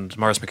Fitzgerald and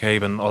Maurice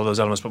McCabe and all those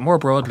elements, but more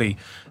broadly,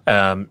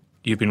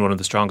 you've been one of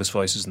the strongest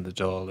voices in the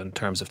Dáil in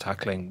terms of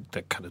tackling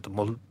the kind of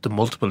the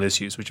multiple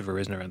issues which have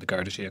arisen around the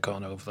Garda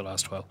Síochána over the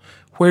last while.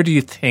 Where do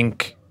you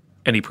think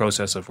any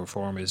process of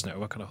reform is now?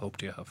 What kind of hope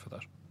do you have for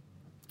that?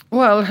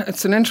 Well,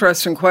 it's an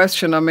interesting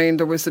question. I mean,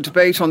 there was a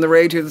debate on the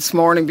radio this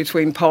morning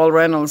between Paul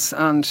Reynolds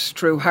and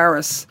Drew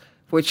Harris,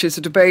 which is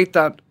a debate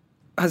that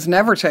has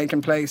never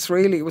taken place,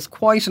 really. It was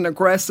quite an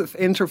aggressive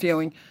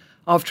interviewing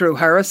of Drew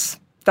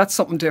Harris. That's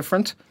something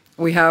different.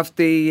 We have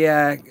the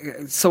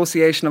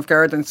Association of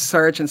Guard and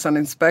Sergeants and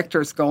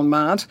Inspectors going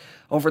mad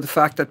over the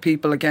fact that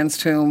people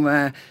against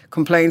whom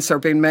complaints are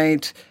being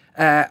made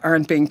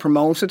aren't being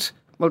promoted.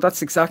 Well,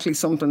 that's exactly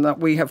something that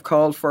we have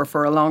called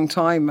for a long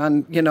time.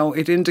 And, you know,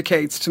 it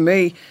indicates to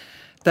me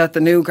that the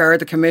new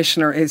Garda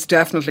Commissioner is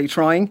definitely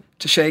trying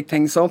to shake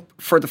things up.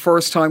 For the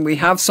first time, we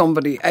have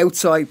somebody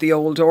outside the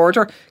old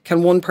order.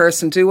 Can one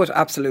person do it?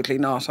 Absolutely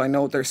not. I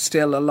know there's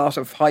still a lot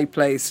of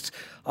high-placed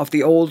of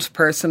the old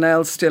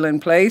personnel still in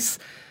place.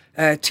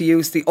 To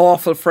use the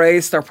awful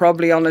phrase, they're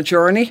probably on a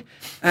journey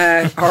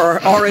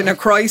or in a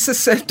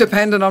crisis,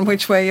 depending on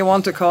which way you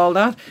want to call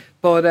that.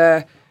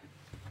 But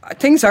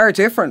things are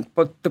different,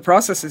 but the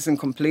process isn't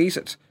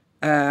completed.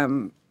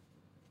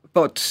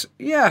 But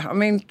yeah, I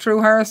mean,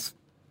 Drew Harris,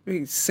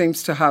 he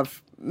seems to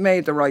have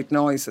made the right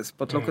noises.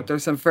 But look,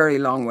 there's a very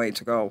long way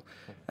to go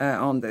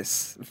on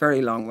this.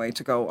 Very long way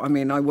to go. I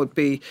mean, I would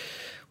be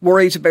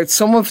worried about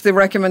some of the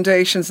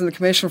recommendations in the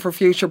Commission for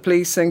Future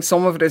Policing.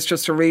 Some of it is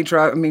just a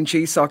redraft. I mean,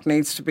 GSOC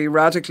needs to be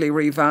radically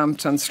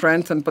revamped and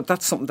strengthened, but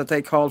that's something that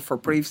they called for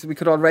previously. We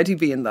could already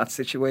be in that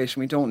situation.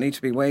 We don't need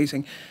to be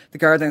waiting. The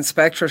Garda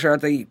Inspectorate are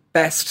the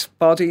best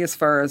body as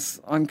far as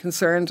I'm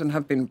concerned and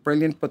have been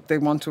brilliant, but they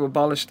want to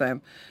abolish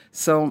them.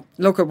 So,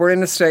 look, we're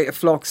in a state of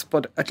flux,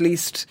 but at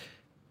least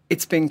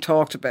it's being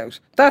talked about.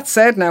 That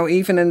said, now,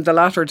 even in the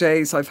latter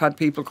days, I've had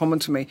people coming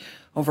to me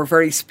over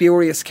very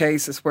spurious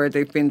cases where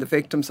they've been the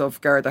victims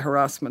of Garda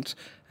harassment.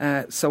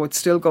 So it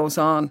still goes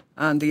on,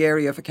 and the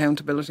area of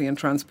accountability and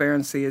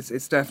transparency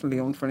is definitely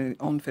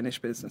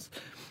unfinished business.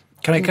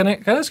 Can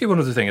I ask you one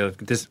other thing?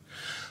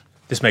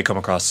 This may come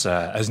across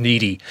as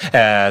needy,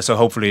 so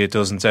hopefully it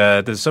doesn't.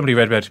 There's somebody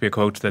read out to me a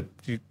quote that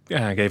you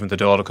gave in the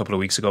Dáil a couple of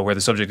weeks ago where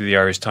the subject of the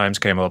Irish Times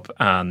came up,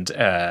 and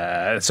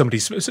somebody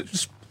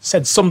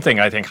said something,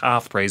 I think,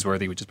 half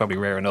praiseworthy, which is probably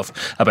rare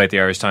enough, about the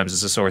Irish Times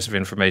as a source of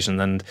information,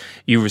 and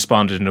you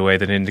responded in a way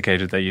that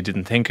indicated that you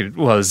didn't think it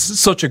was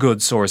such a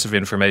good source of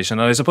information.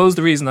 And I suppose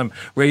the reason I'm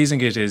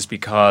raising it is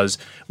because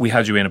we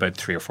had you in about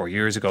 3 or 4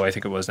 years ago, I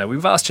think it was now.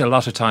 We've asked you a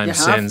lot of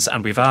times since,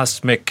 and we've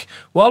asked Mick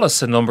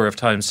Wallace a number of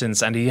times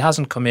since, and he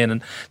hasn't come in.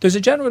 And there's a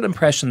general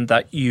impression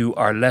that you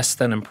are less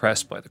than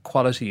impressed by the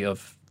quality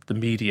of the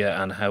media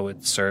and how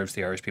it serves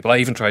the Irish people. I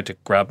even tried to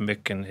grab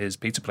Mick in his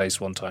pizza place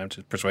one time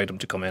to persuade him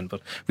to come in,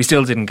 but we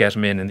still didn't get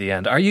him in the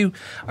end. Are you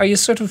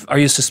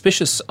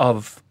suspicious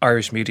of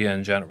Irish media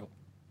in general?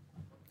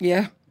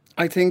 Yeah,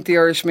 I think the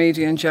Irish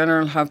media in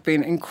general have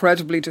been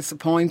incredibly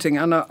disappointing,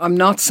 and I'm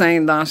not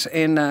saying that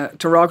in a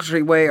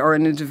derogatory way or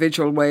an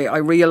individual way. I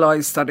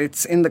realise that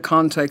it's in the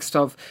context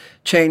of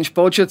changed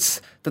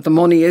budgets, that the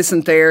money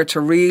isn't there to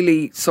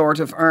really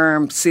sort of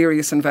arm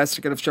serious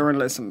investigative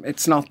journalism.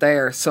 It's not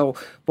there. So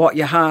what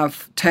you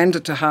have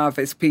tended to have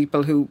is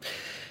people who...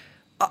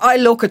 I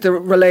look at the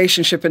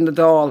relationship in the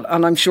Dáil,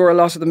 and I'm sure a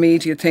lot of the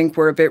media think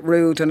we're a bit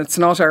rude, and it's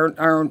not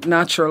our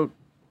natural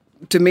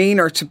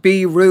demeanour to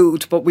be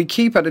rude, but we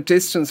keep at a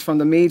distance from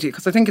the media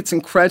because I think it's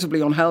incredibly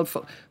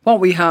unhelpful.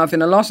 What we have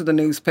in a lot of the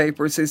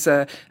newspapers is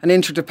an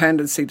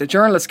interdependency. The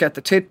journalists get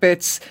the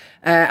tidbits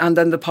and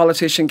then the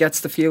politician gets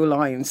the few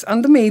lines,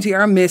 and the media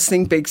are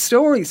missing big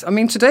stories. I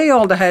mean, today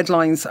all the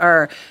headlines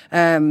are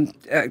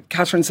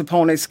Catherine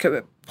Zappone's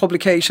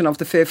publication of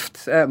the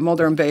 5th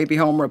Mother and Baby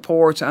Home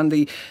report and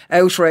the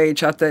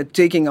outrage at the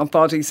digging of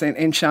bodies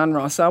in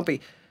Shanross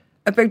Abbey.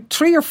 About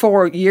 3 or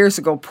 4 years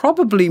ago,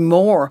 probably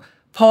more,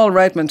 Paul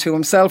Redmond, who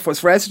himself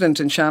was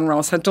resident in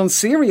Shanross, had done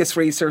serious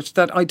research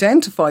that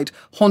identified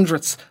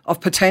hundreds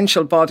of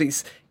potential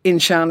bodies in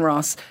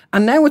Shanross.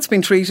 And now it's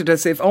been treated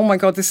as if, oh my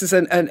God, this is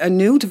a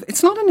new...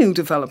 It's not a new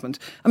development.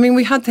 I mean,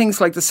 we had things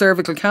like the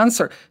cervical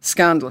cancer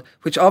scandal,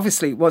 which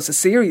obviously was a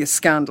serious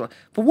scandal.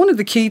 But one of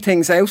the key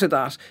things out of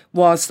that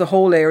was the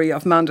whole area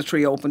of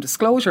mandatory open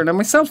disclosure. Now,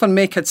 myself and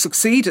Mick had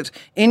succeeded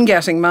in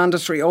getting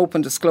mandatory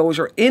open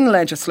disclosure in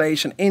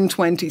legislation in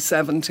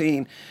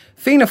 2017.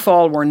 Fianna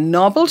Fáil were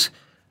nobbled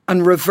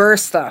and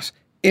reversed that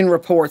in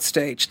report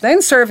stage.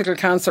 Then cervical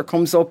cancer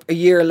comes up a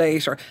year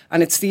later,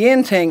 and it's the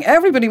in thing.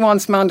 Everybody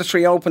wants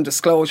mandatory open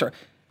disclosure.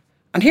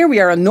 And here we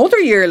are another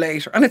year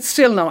later, and it's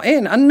still not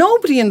in. And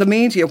nobody in the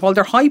media, while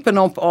they're hyping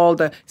up all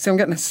the... See, I'm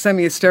getting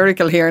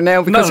semi-hysterical here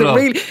now because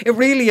it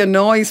really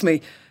annoys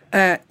me.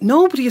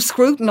 Nobody is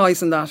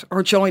scrutinising that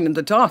or joining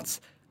the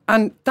dots.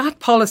 And that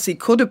policy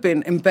could have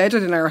been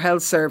embedded in our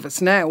health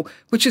service now,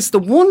 which is the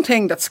one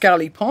thing that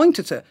Scally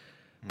pointed to.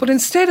 But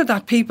instead of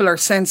that, people are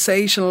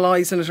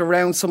sensationalising it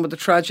around some of the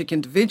tragic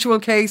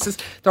individual cases.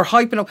 They're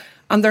hyping up,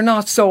 and they're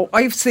not. So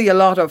I see a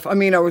lot of... I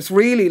mean, I was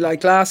really,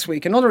 like last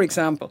week, another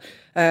example.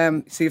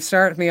 See, you've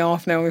started me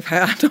off now. We've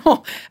had...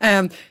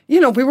 you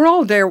know, we were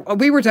all there.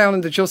 We were down in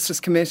the Justice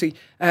Committee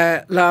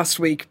last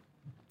week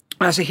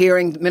at a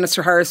hearing.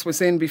 Minister Harris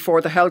was in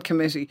before the Health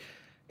Committee.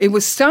 It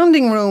was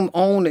standing room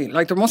only.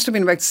 Like, there must have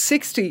been about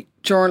 60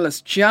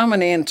 journalists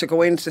jamming in to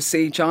go in to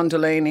see John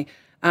Delaney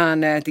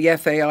and the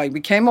FAI.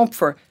 We came up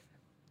for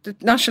the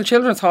National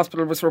Children's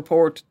Hospital was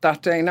reported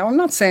that day. Now, I'm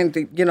not saying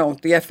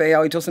the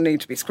FAI doesn't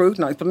need to be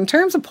scrutinised, but in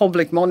terms of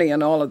public money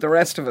and all of the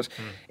rest of it,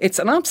 it's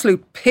an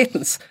absolute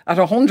pittance at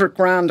 100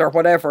 grand or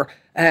whatever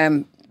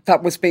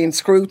that was being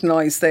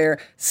scrutinised there.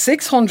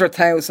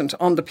 600,000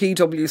 on the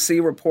PwC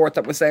report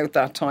that was out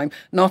that time,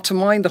 not to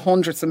mind the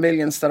hundreds of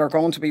millions that are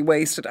going to be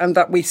wasted and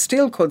that we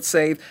still could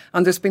save.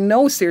 And there's been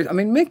no serious... I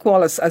mean, Mick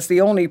Wallace, as the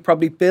only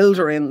probably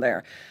builder in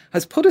there,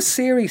 has put a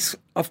series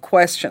of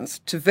questions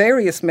to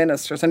various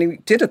ministers, and he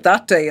did it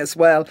that day as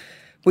well,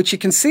 which you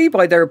can see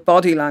by their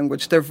body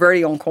language they're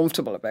very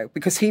uncomfortable about,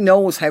 because he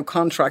knows how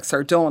contracts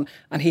are done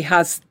and he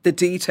has the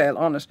detail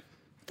on it.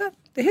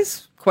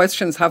 His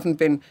questions haven't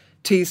been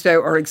teased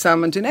out or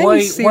examined in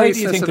any seriousness. Why do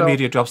you think the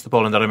media drops the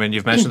ball in that? I mean,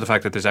 you've mentioned the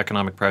fact that there's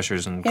economic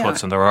pressures and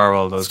cuts, and there are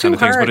all those kind of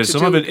things. But is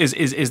some of it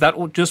is that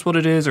just what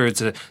it is, or it's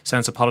a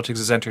sense of politics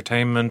as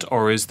entertainment,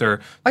 or is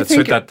there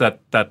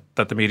that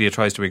the media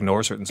tries to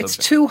ignore certain subjects?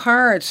 It's too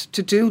hard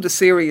to do the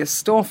serious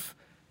stuff.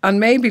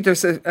 And maybe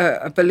there's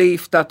a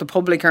belief that the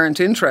public aren't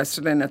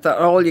interested in it, that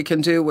all you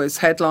can do is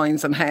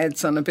headlines and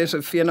heads and a bit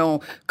of,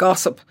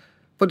 gossip.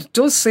 But it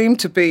does seem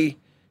to be,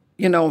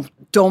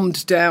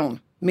 dumbed down.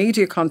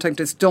 Media content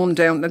is dumbed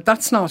down. Now,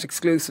 that's not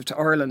exclusive to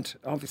Ireland,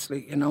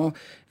 obviously,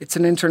 It's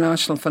an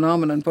international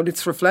phenomenon, but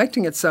it's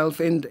reflecting itself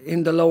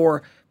in the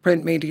lower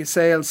print media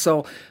sales.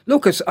 So,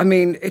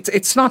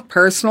 it's not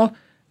personal,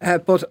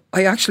 but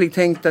I actually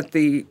think that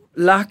the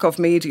lack of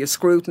media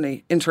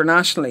scrutiny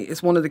internationally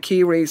is one of the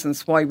key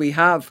reasons why we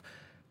have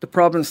the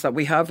problems that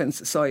we have in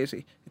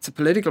society. It's a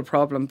political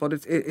problem, but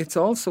it's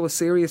also a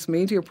serious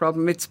media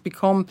problem. It's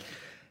become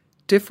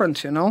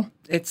different,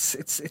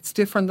 It's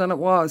different than it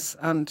was,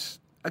 and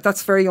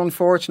that's very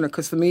unfortunate,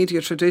 because the media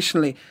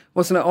traditionally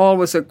wasn't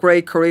always a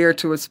great career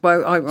to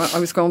aspire. I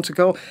was going to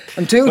go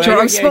and do.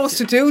 I was supposed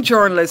to do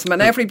journalism,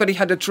 and everybody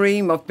had a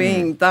dream of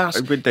being that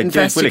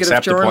investigative we'll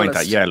accept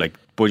journalist. The point that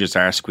budgets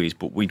are squeezed,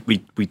 but we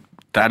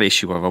that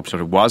issue of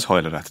upside was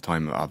highlighted at the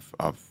time of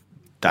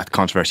that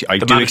controversy. I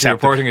do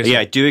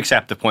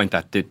accept the point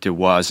that there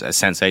was a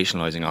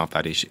sensationalising of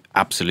that issue,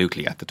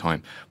 absolutely, at the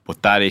time.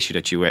 But that issue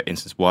that you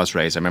instance was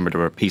raised. I remember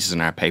there were pieces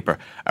in our paper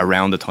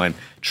around the time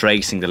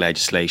tracing the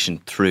legislation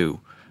through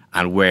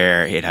and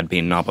where it had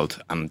been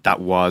nobbled, and that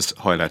was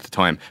highlighted at the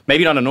time.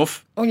 Maybe not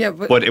enough. Oh yeah,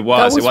 but it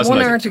was. That was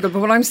one article. But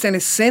what I'm saying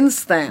is,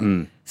 since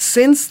then,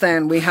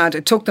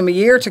 it took them a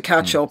year to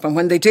catch up, and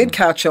when they did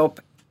catch up,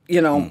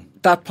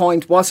 that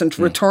point wasn't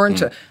returned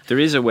to. There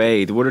is a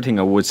way. The other thing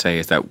I would say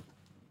is that,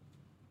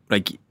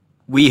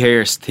 we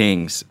hear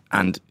things,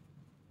 and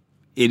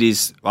it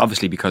is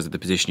obviously because of the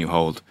position you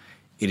hold,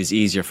 it is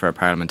easier for a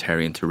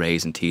parliamentarian to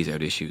raise and tease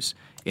out issues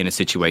in a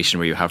situation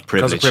where you have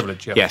privilege. Because of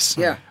privilege, yeah. Yes.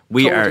 Yeah,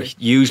 we are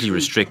usually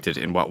restricted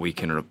in what we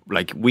can...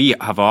 we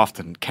have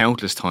often,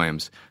 countless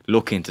times,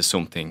 look into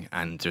something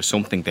and there's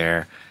something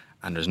there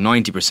and there's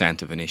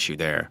 90% of an issue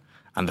there,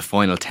 and the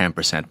final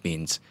 10%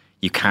 means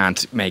you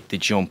can't make the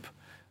jump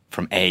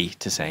from A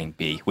to saying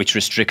B, which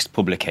restricts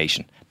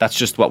publication. That's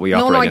just what we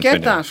operate in. No, I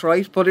get that,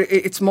 right? But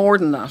it's more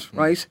than that,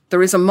 right?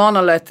 There is a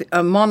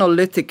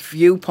monolithic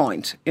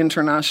viewpoint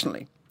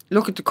internationally.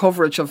 Look at the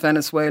coverage of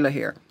Venezuela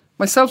here.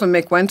 Myself and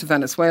Mick went to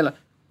Venezuela.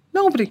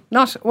 Nobody,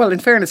 in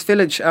fairness,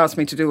 Village asked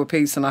me to do a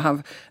piece, and I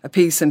have a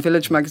piece in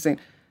Village magazine.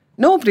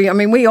 Nobody,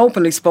 we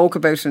openly spoke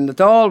about it in the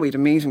Dáil. We had a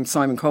meeting with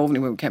Simon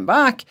Coveney when we came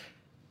back.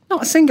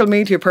 Not a single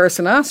media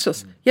person asked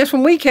us. Yet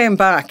when we came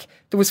back,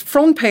 there was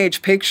front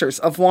page pictures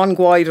of Juan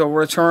Guaido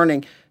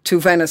returning to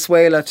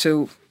Venezuela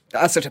to,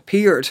 as it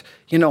appeared,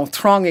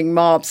 thronging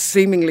mobs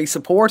seemingly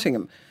supporting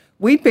him.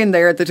 We'd been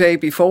there the day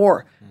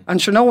before,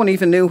 and no one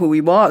even knew who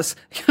he was,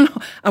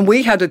 and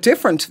we had a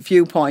different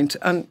viewpoint,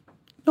 and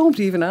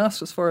nobody even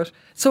asked us for it.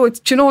 So do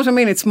you know what I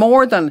mean? It's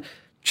more than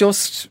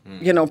just,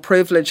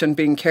 privilege and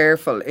being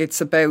careful.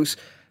 It's about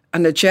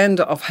an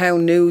agenda of how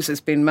news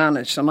is being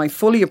managed. And I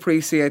fully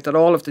appreciate that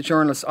all of the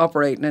journalists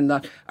operating in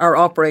that are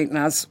operating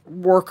as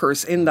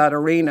workers in that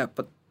arena.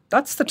 But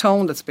that's the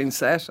tone that's been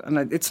set. And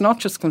it's not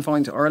just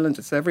confined to Ireland,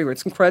 it's everywhere.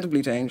 It's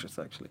incredibly dangerous,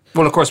 actually.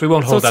 Well, of course, we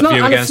won't hold that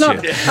view against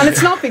you. And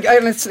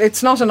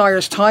it's not an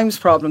Irish Times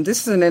problem.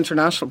 This is an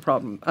international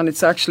problem. And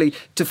it's actually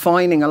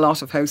defining a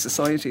lot of how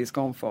society is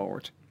going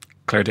forward.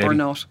 Clare Daly, or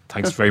not.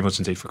 Thanks very much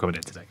indeed for coming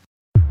in today.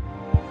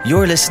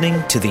 You're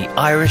listening to the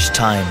Irish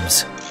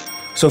Times.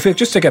 So, Fiach,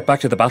 just to get back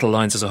to the battle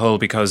lines as a whole,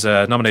 because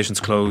nominations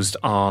closed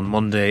on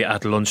Monday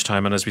at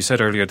lunchtime, and as we said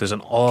earlier, there's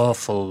an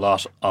awful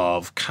lot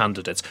of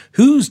candidates.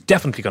 Who's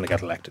definitely going to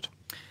get elected?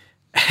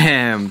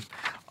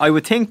 I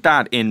would think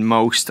that in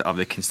most of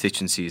the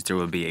constituencies there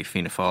will be a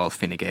Fianna Fáil,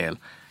 Fine Gael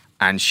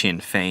and Sinn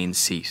Féin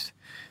seat.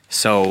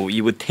 So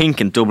you would think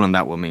in Dublin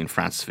that will mean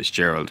Francis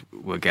Fitzgerald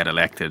will get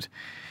elected.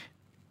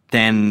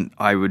 Then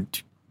I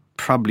would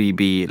probably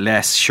be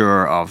less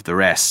sure of the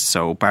rest.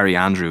 So Barry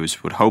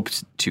Andrews would hope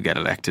to get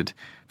elected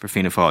for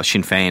Fianna Fáil.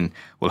 Sinn Féin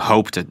will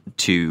hope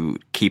to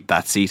keep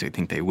that seat. I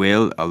think they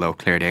will, although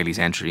Clare Daly's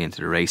entry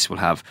into the race will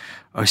have,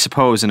 I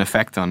suppose, an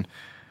effect on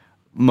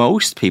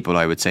most people,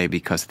 I would say,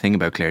 because the thing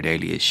about Clare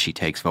Daly is she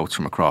takes votes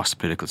from across the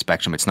political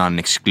spectrum. It's not an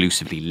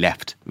exclusively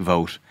left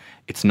vote.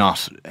 It's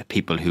not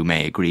people who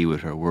may agree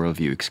with her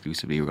worldview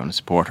exclusively who are going to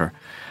support her.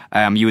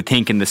 You would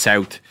think in the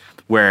South,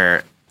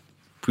 where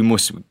we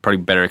must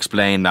probably better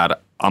explain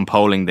that on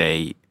polling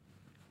day,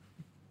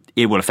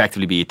 it will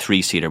effectively be a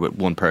 3-seater with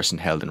one person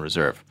held in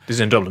reserve. This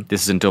is in Dublin.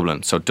 This is in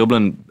Dublin. So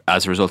Dublin,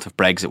 as a result of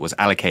Brexit, was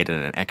allocated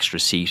an extra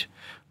seat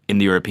in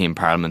the European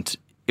Parliament.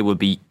 It will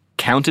be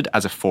counted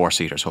as a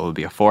 4-seater, so it will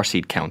be a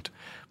 4-seat count.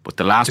 But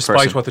the last Despite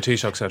person, what the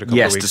Taoiseach said a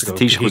couple of weeks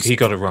ago, he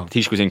got it wrong.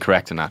 Taoiseach was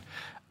incorrect in that.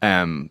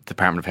 The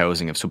Department of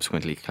Housing have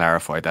subsequently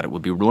clarified that it will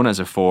be run as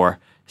a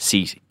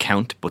 4-seat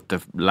count, but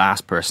the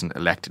last person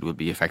elected will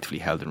be effectively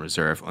held in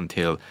reserve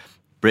until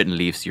Britain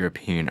leaves the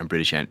European and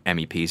British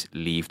MEPs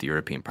leave the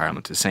European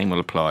Parliament. The same will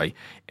apply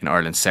in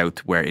Ireland South,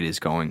 where it is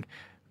going.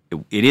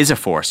 It is a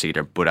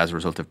 4-seater, but as a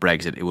result of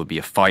Brexit, it will be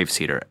a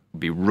 5-seater. It will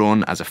be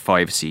run as a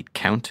 5-seat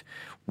count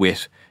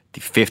with the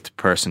 5th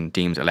person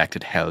deemed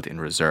elected held in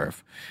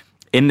reserve.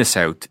 In the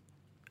South,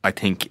 I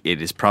think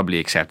it is probably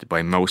accepted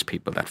by most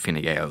people that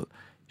Fine Gael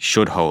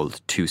should hold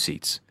 2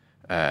 seats.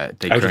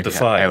 Out of the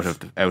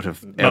 5?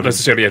 Not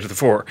necessarily out of the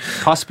 4.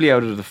 Possibly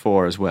out of the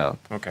 4 as well.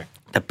 Okay.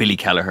 That Billy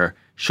Kelleher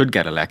should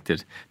get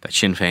elected, that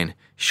Sinn Féin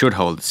should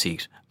hold the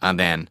seat, and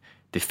then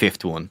the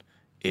 5th one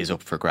is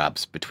up for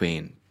grabs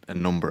between a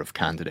number of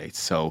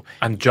candidates.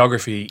 And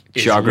geography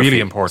is really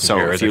important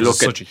here. If you look at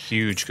such a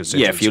huge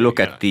constituency. Yeah, if you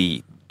look at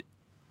the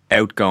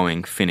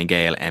outgoing Fine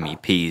Gael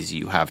MEPs,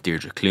 you have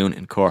Deirdre Clune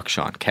in Cork,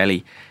 Sean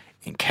Kelly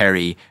in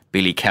Kerry,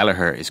 Billy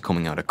Kelleher is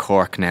coming out of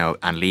Cork now,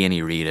 and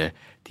Leonie Rita,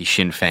 the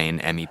Sinn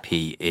Féin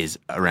MEP, is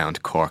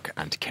around Cork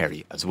and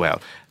Kerry as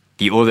well.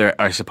 The other,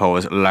 I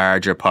suppose,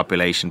 larger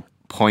population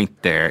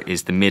point there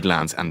is the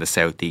Midlands and the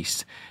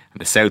Southeast. And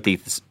the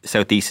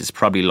Southeast is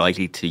probably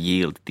likely to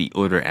yield the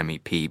other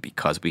MEP,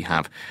 because we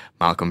have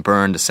Malcolm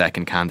Byrne, the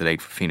 2nd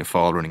candidate for Fianna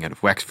Fáil, running out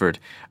of Wexford,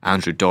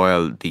 Andrew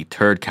Doyle, the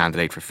 3rd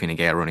candidate for Fine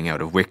Gael, running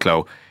out of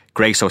Wicklow,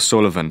 Grace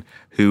O'Sullivan,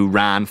 who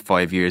ran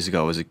 5 years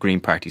ago as a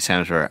Green Party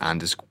senator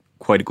and is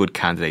quite a good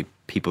candidate.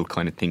 People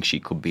kind of think she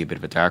could be a bit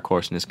of a dark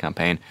horse in this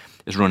campaign,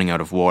 is running out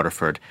of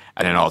Waterford.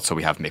 And then also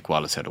we have Mick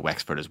Wallace out of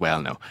Wexford as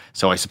well now.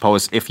 So I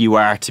suppose if you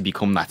are to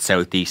become that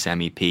Southeast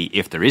MEP,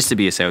 if there is to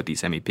be a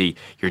Southeast MEP,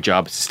 your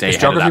job is to stay ahead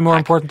of that. Is geography more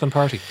important than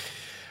party?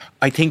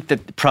 I think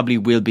that probably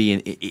will be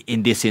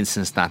in this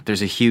instance that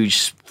there's a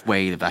huge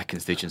swathe of that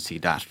constituency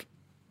that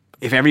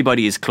if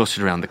everybody is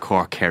clustered around the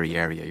Cork-Kerry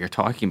area, you're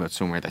talking about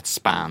somewhere that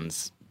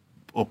spans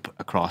up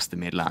across the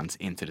Midlands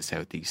into the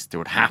Southeast. There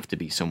would have to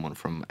be someone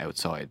from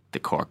outside the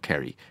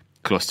Cork-Kerry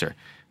cluster.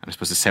 And I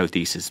suppose the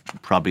Southeast is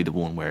probably the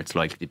one where it's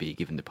likely to be,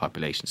 given the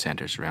population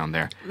centres around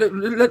there.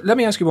 Let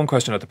me ask you one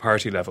question at the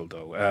party level,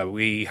 though.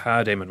 We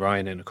had Eamon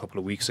Ryan in a couple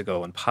of weeks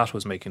ago, and Pat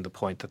was making the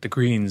point that the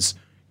Greens,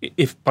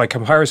 if by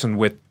comparison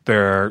with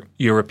their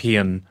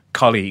European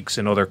colleagues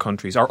in other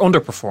countries, are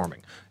underperforming.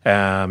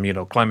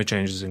 Climate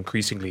change is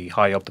increasingly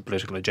high up the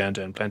political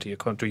agenda in plenty of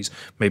countries,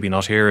 maybe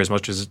not here as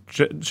much as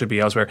it should be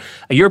elsewhere.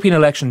 A European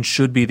election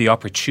should be the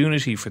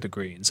opportunity for the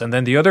Greens. And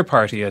then the other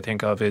party I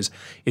think of is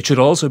it should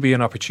also be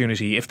an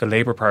opportunity if the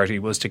Labour Party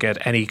was to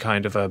get any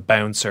kind of a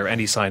bounce or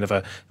any sign of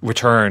a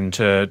return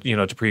to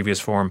previous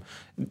form.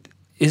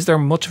 Is there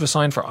much of a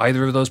sign for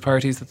either of those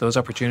parties that those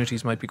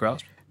opportunities might be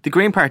grasped? The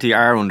Green Party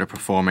are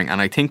underperforming,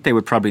 and I think they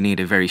would probably need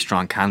a very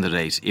strong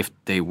candidate if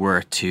they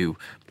were to.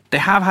 They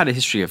have had a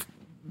history of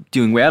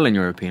doing well in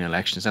European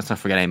elections. Let's not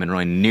forget Eamon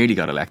Ryan nearly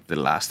got elected the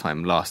last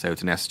time, lost out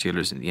to Nessa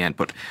Childers in the end.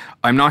 But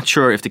I'm not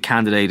sure if the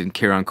candidate in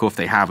Kieran Cuff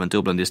they have in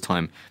Dublin this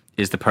time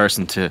is the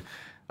person to,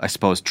 I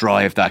suppose,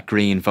 drive that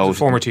Green vote. The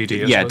former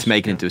TD, yeah, to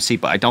make it into a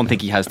seat. But I don't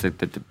think he has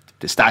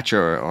the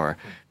stature or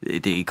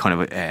the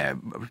kind of I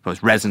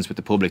suppose resonance with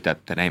the public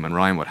that Eamon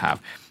Ryan would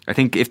have. I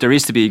think if there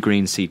is to be a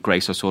Green seat,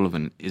 Grace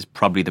O'Sullivan is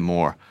probably the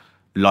more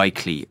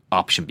likely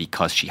option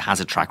because she has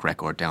a track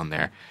record down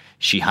there.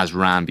 She has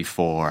ran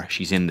before.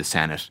 She's in the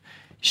Senate.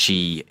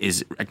 She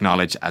is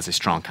acknowledged as a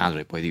strong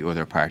candidate by the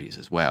other parties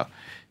as well.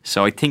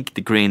 So I think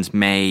the Greens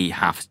may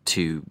have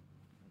to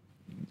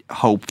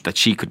hope that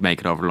she could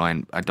make it over the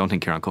line. I don't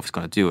think Kieran Cuff is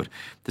going to do it.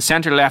 The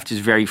centre-left is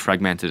very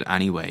fragmented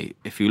anyway.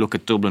 If you look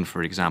at Dublin,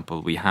 for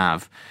example, we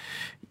have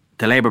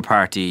the Labour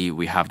Party,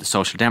 we have the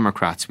Social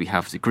Democrats, we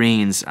have the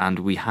Greens, and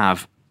we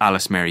have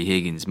Alice Mary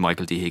Higgins,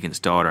 Michael D. Higgins'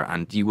 daughter,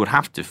 and you would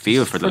have to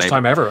feel for the Labour. First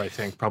time ever, I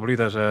think, probably,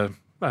 that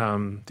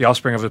the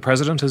offspring of the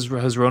president has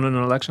run in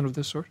an election of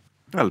this sort.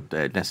 Well,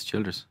 Nessa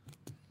Childers.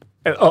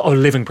 A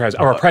living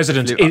president, or a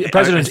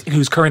president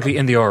who's currently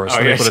in the Oros.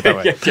 Let me put it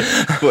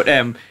that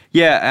way.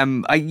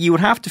 But you would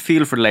have to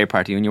feel for the Labour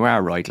Party, and you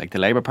are right. Like the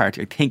Labour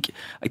Party, I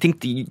think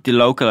the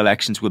local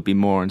elections would be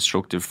more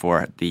instructive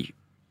for the,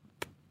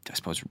 I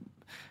suppose,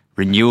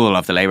 renewal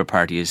of the Labour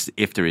Party is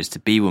if there is to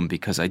be one,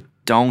 because I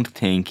don't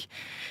think,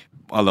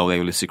 although they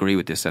will disagree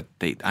with this, that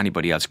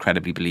anybody else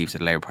credibly believes that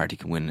the Labour Party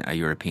can win a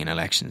European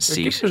election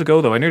seat. Give it a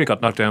go, though. I nearly got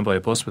knocked down by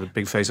a bus with a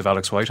big face of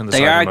Alex White on the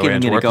side. They are on my way giving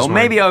into it a work go. this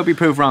morning. Maybe I would be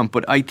proved wrong,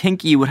 but I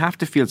think you would have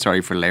to feel sorry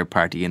for the Labour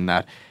Party in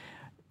that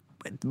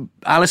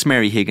Alice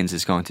Mary Higgins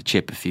is going to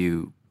chip a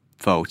few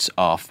votes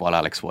off what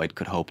Alex White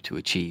could hope to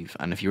achieve.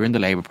 And if you were in the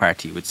Labour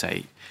Party, you would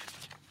say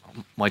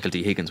Michael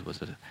D. Higgins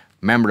was a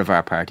member of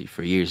our party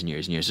for years and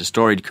years and years, a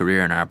storied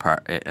career in our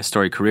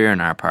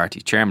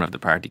party, chairman of the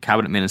party,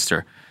 cabinet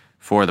minister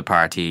for the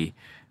party.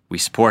 We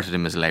supported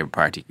him as a Labour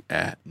Party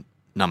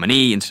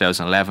nominee in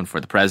 2011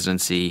 for the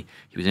presidency.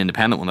 He was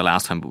independent one the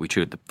last time, but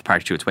the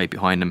party threw its weight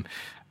behind him.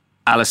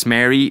 Alice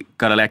Mary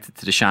got elected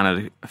to the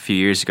Shannon a few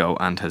years ago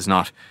and has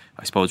not,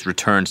 I suppose,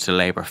 returned to the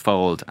Labour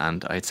fold.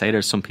 And I'd say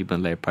there's some people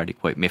in the Labour Party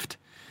quite miffed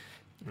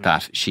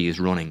that she is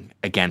running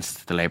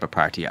against the Labour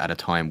Party at a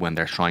time when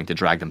they're trying to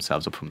drag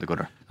themselves up from the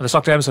gutter. And the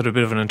Stock Dems had a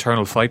bit of an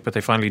internal fight, but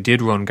they finally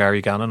did run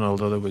Gary Gannon,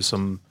 although there was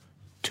some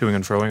toing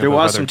and froing. There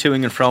was some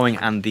toing and froing,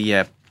 and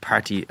the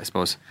party, I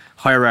suppose,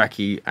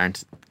 hierarchy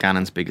aren't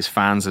Gannon's biggest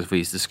fans, as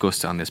we've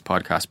discussed on this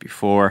podcast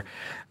before.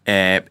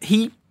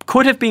 He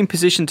could have been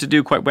positioned to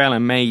do quite well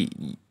and may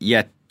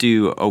yet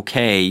do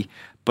okay,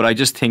 but I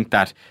just think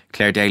that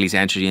Clare Daly's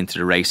entry into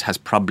the race has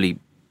probably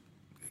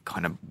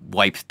kind of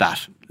wiped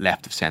that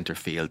left of centre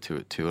field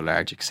to a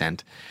large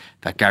extent.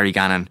 That Gary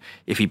Gannon,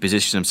 if he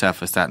positions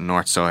himself as that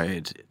north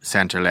side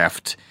centre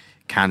left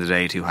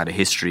candidate who had a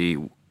history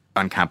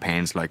on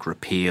campaigns like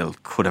repeal,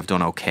 could have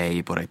done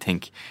okay, but I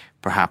think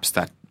perhaps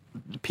that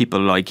people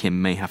like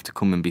him may have to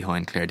come in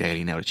behind Clare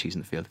Daly now that she's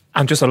in the field.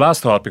 And just a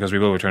last thought, because we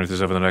will return to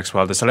this over the next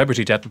while, the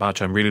celebrity death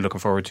match I'm really looking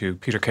forward to,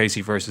 Peter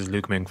Casey versus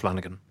Luke Ming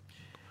Flanagan.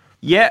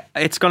 Yeah,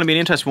 it's going to be an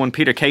interesting one.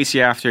 Peter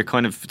Casey, after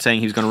kind of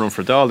saying he was going to run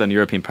for Dáil, then the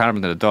European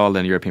Parliament, then the Dáil,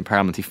 then the European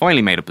Parliament, he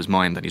finally made up his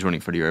mind that he's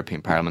running for the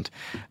European Parliament.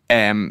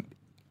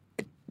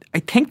 I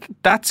think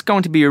that's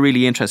going to be a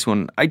really interesting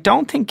one. I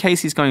don't think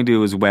Casey's going to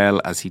do as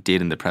well as he did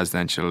in the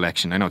presidential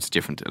election. I know it's a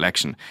different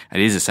election.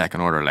 It is a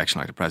second order election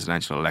like the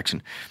presidential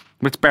election.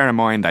 Let's bear in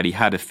mind that he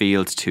had a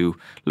field to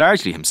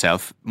largely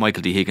himself.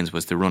 Michael D. Higgins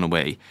was the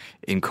runaway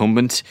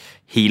incumbent.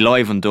 He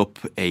livened up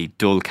a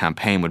dull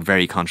campaign with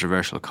very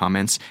controversial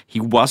comments. He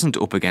wasn't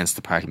up against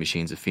the party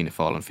machines of Fianna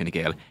Fáil and Fine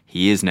Gael.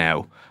 He is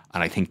now,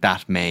 and I think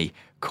that may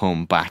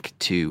come back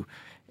to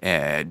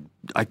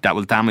that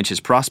will damage his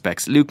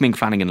prospects. Luke Ming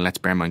Flanagan, let's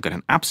bear in mind, got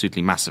an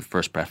absolutely massive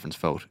first preference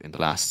vote in the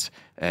last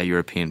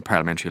European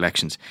parliamentary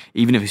elections.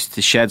 Even if he's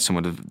to shed some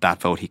of that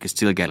vote, he could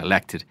still get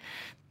elected.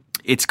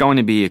 It's going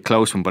to be a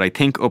close one, but I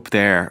think up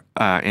there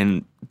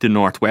in the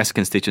Northwest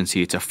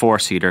constituency, it's a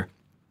four-seater.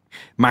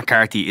 Matt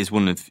Carthy is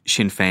one of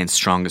Sinn Féin's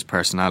strongest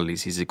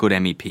personalities. He's a good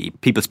MEP.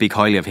 People speak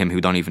highly of him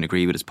who don't even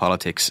agree with his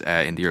politics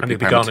in the European Parliament. And he'll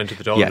be gone into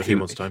the Dáil in a few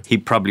months' time. He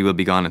probably will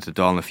be gone into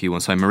the Dáil in a few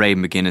months' time.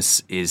 Mairead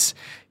McGuinness is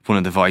one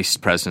of the vice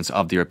presidents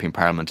of the European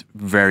Parliament.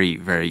 Very,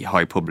 very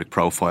high public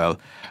profile.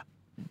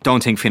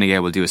 Don't think Fine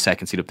Gael will do a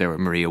second seat up there with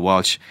Maria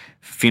Walsh.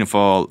 Fianna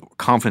Fáil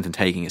confident in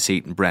taking a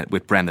seat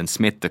with Brendan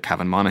Smith, the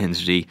Cavan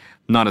Monaghan's D.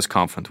 Not as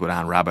confident with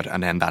Anne Rabbitte.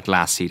 And then that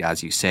last seat,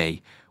 as you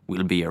say,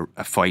 will be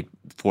a fight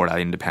for that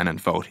independent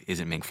vote. Is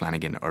it Ming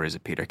Flanagan or is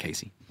it Peter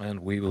Casey?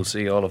 And we will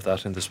see all of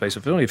that in the space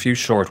of only a few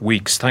short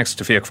weeks. Thanks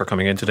to Fiach for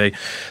coming in today.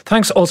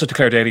 Thanks also to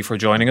Clare Daly for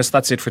joining us.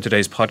 That's it for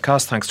today's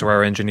podcast. Thanks to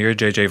our engineer,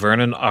 JJ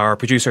Vernon, our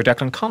producer,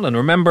 Declan Conlon.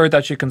 Remember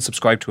that you can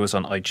subscribe to us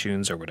on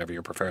iTunes or whatever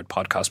your preferred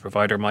podcast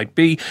provider might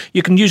be.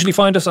 You can usually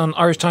find us on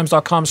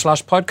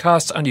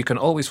irishtimes.com/podcasts, and you can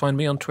always find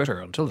me on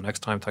Twitter. Until the next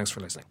time, thanks for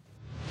listening.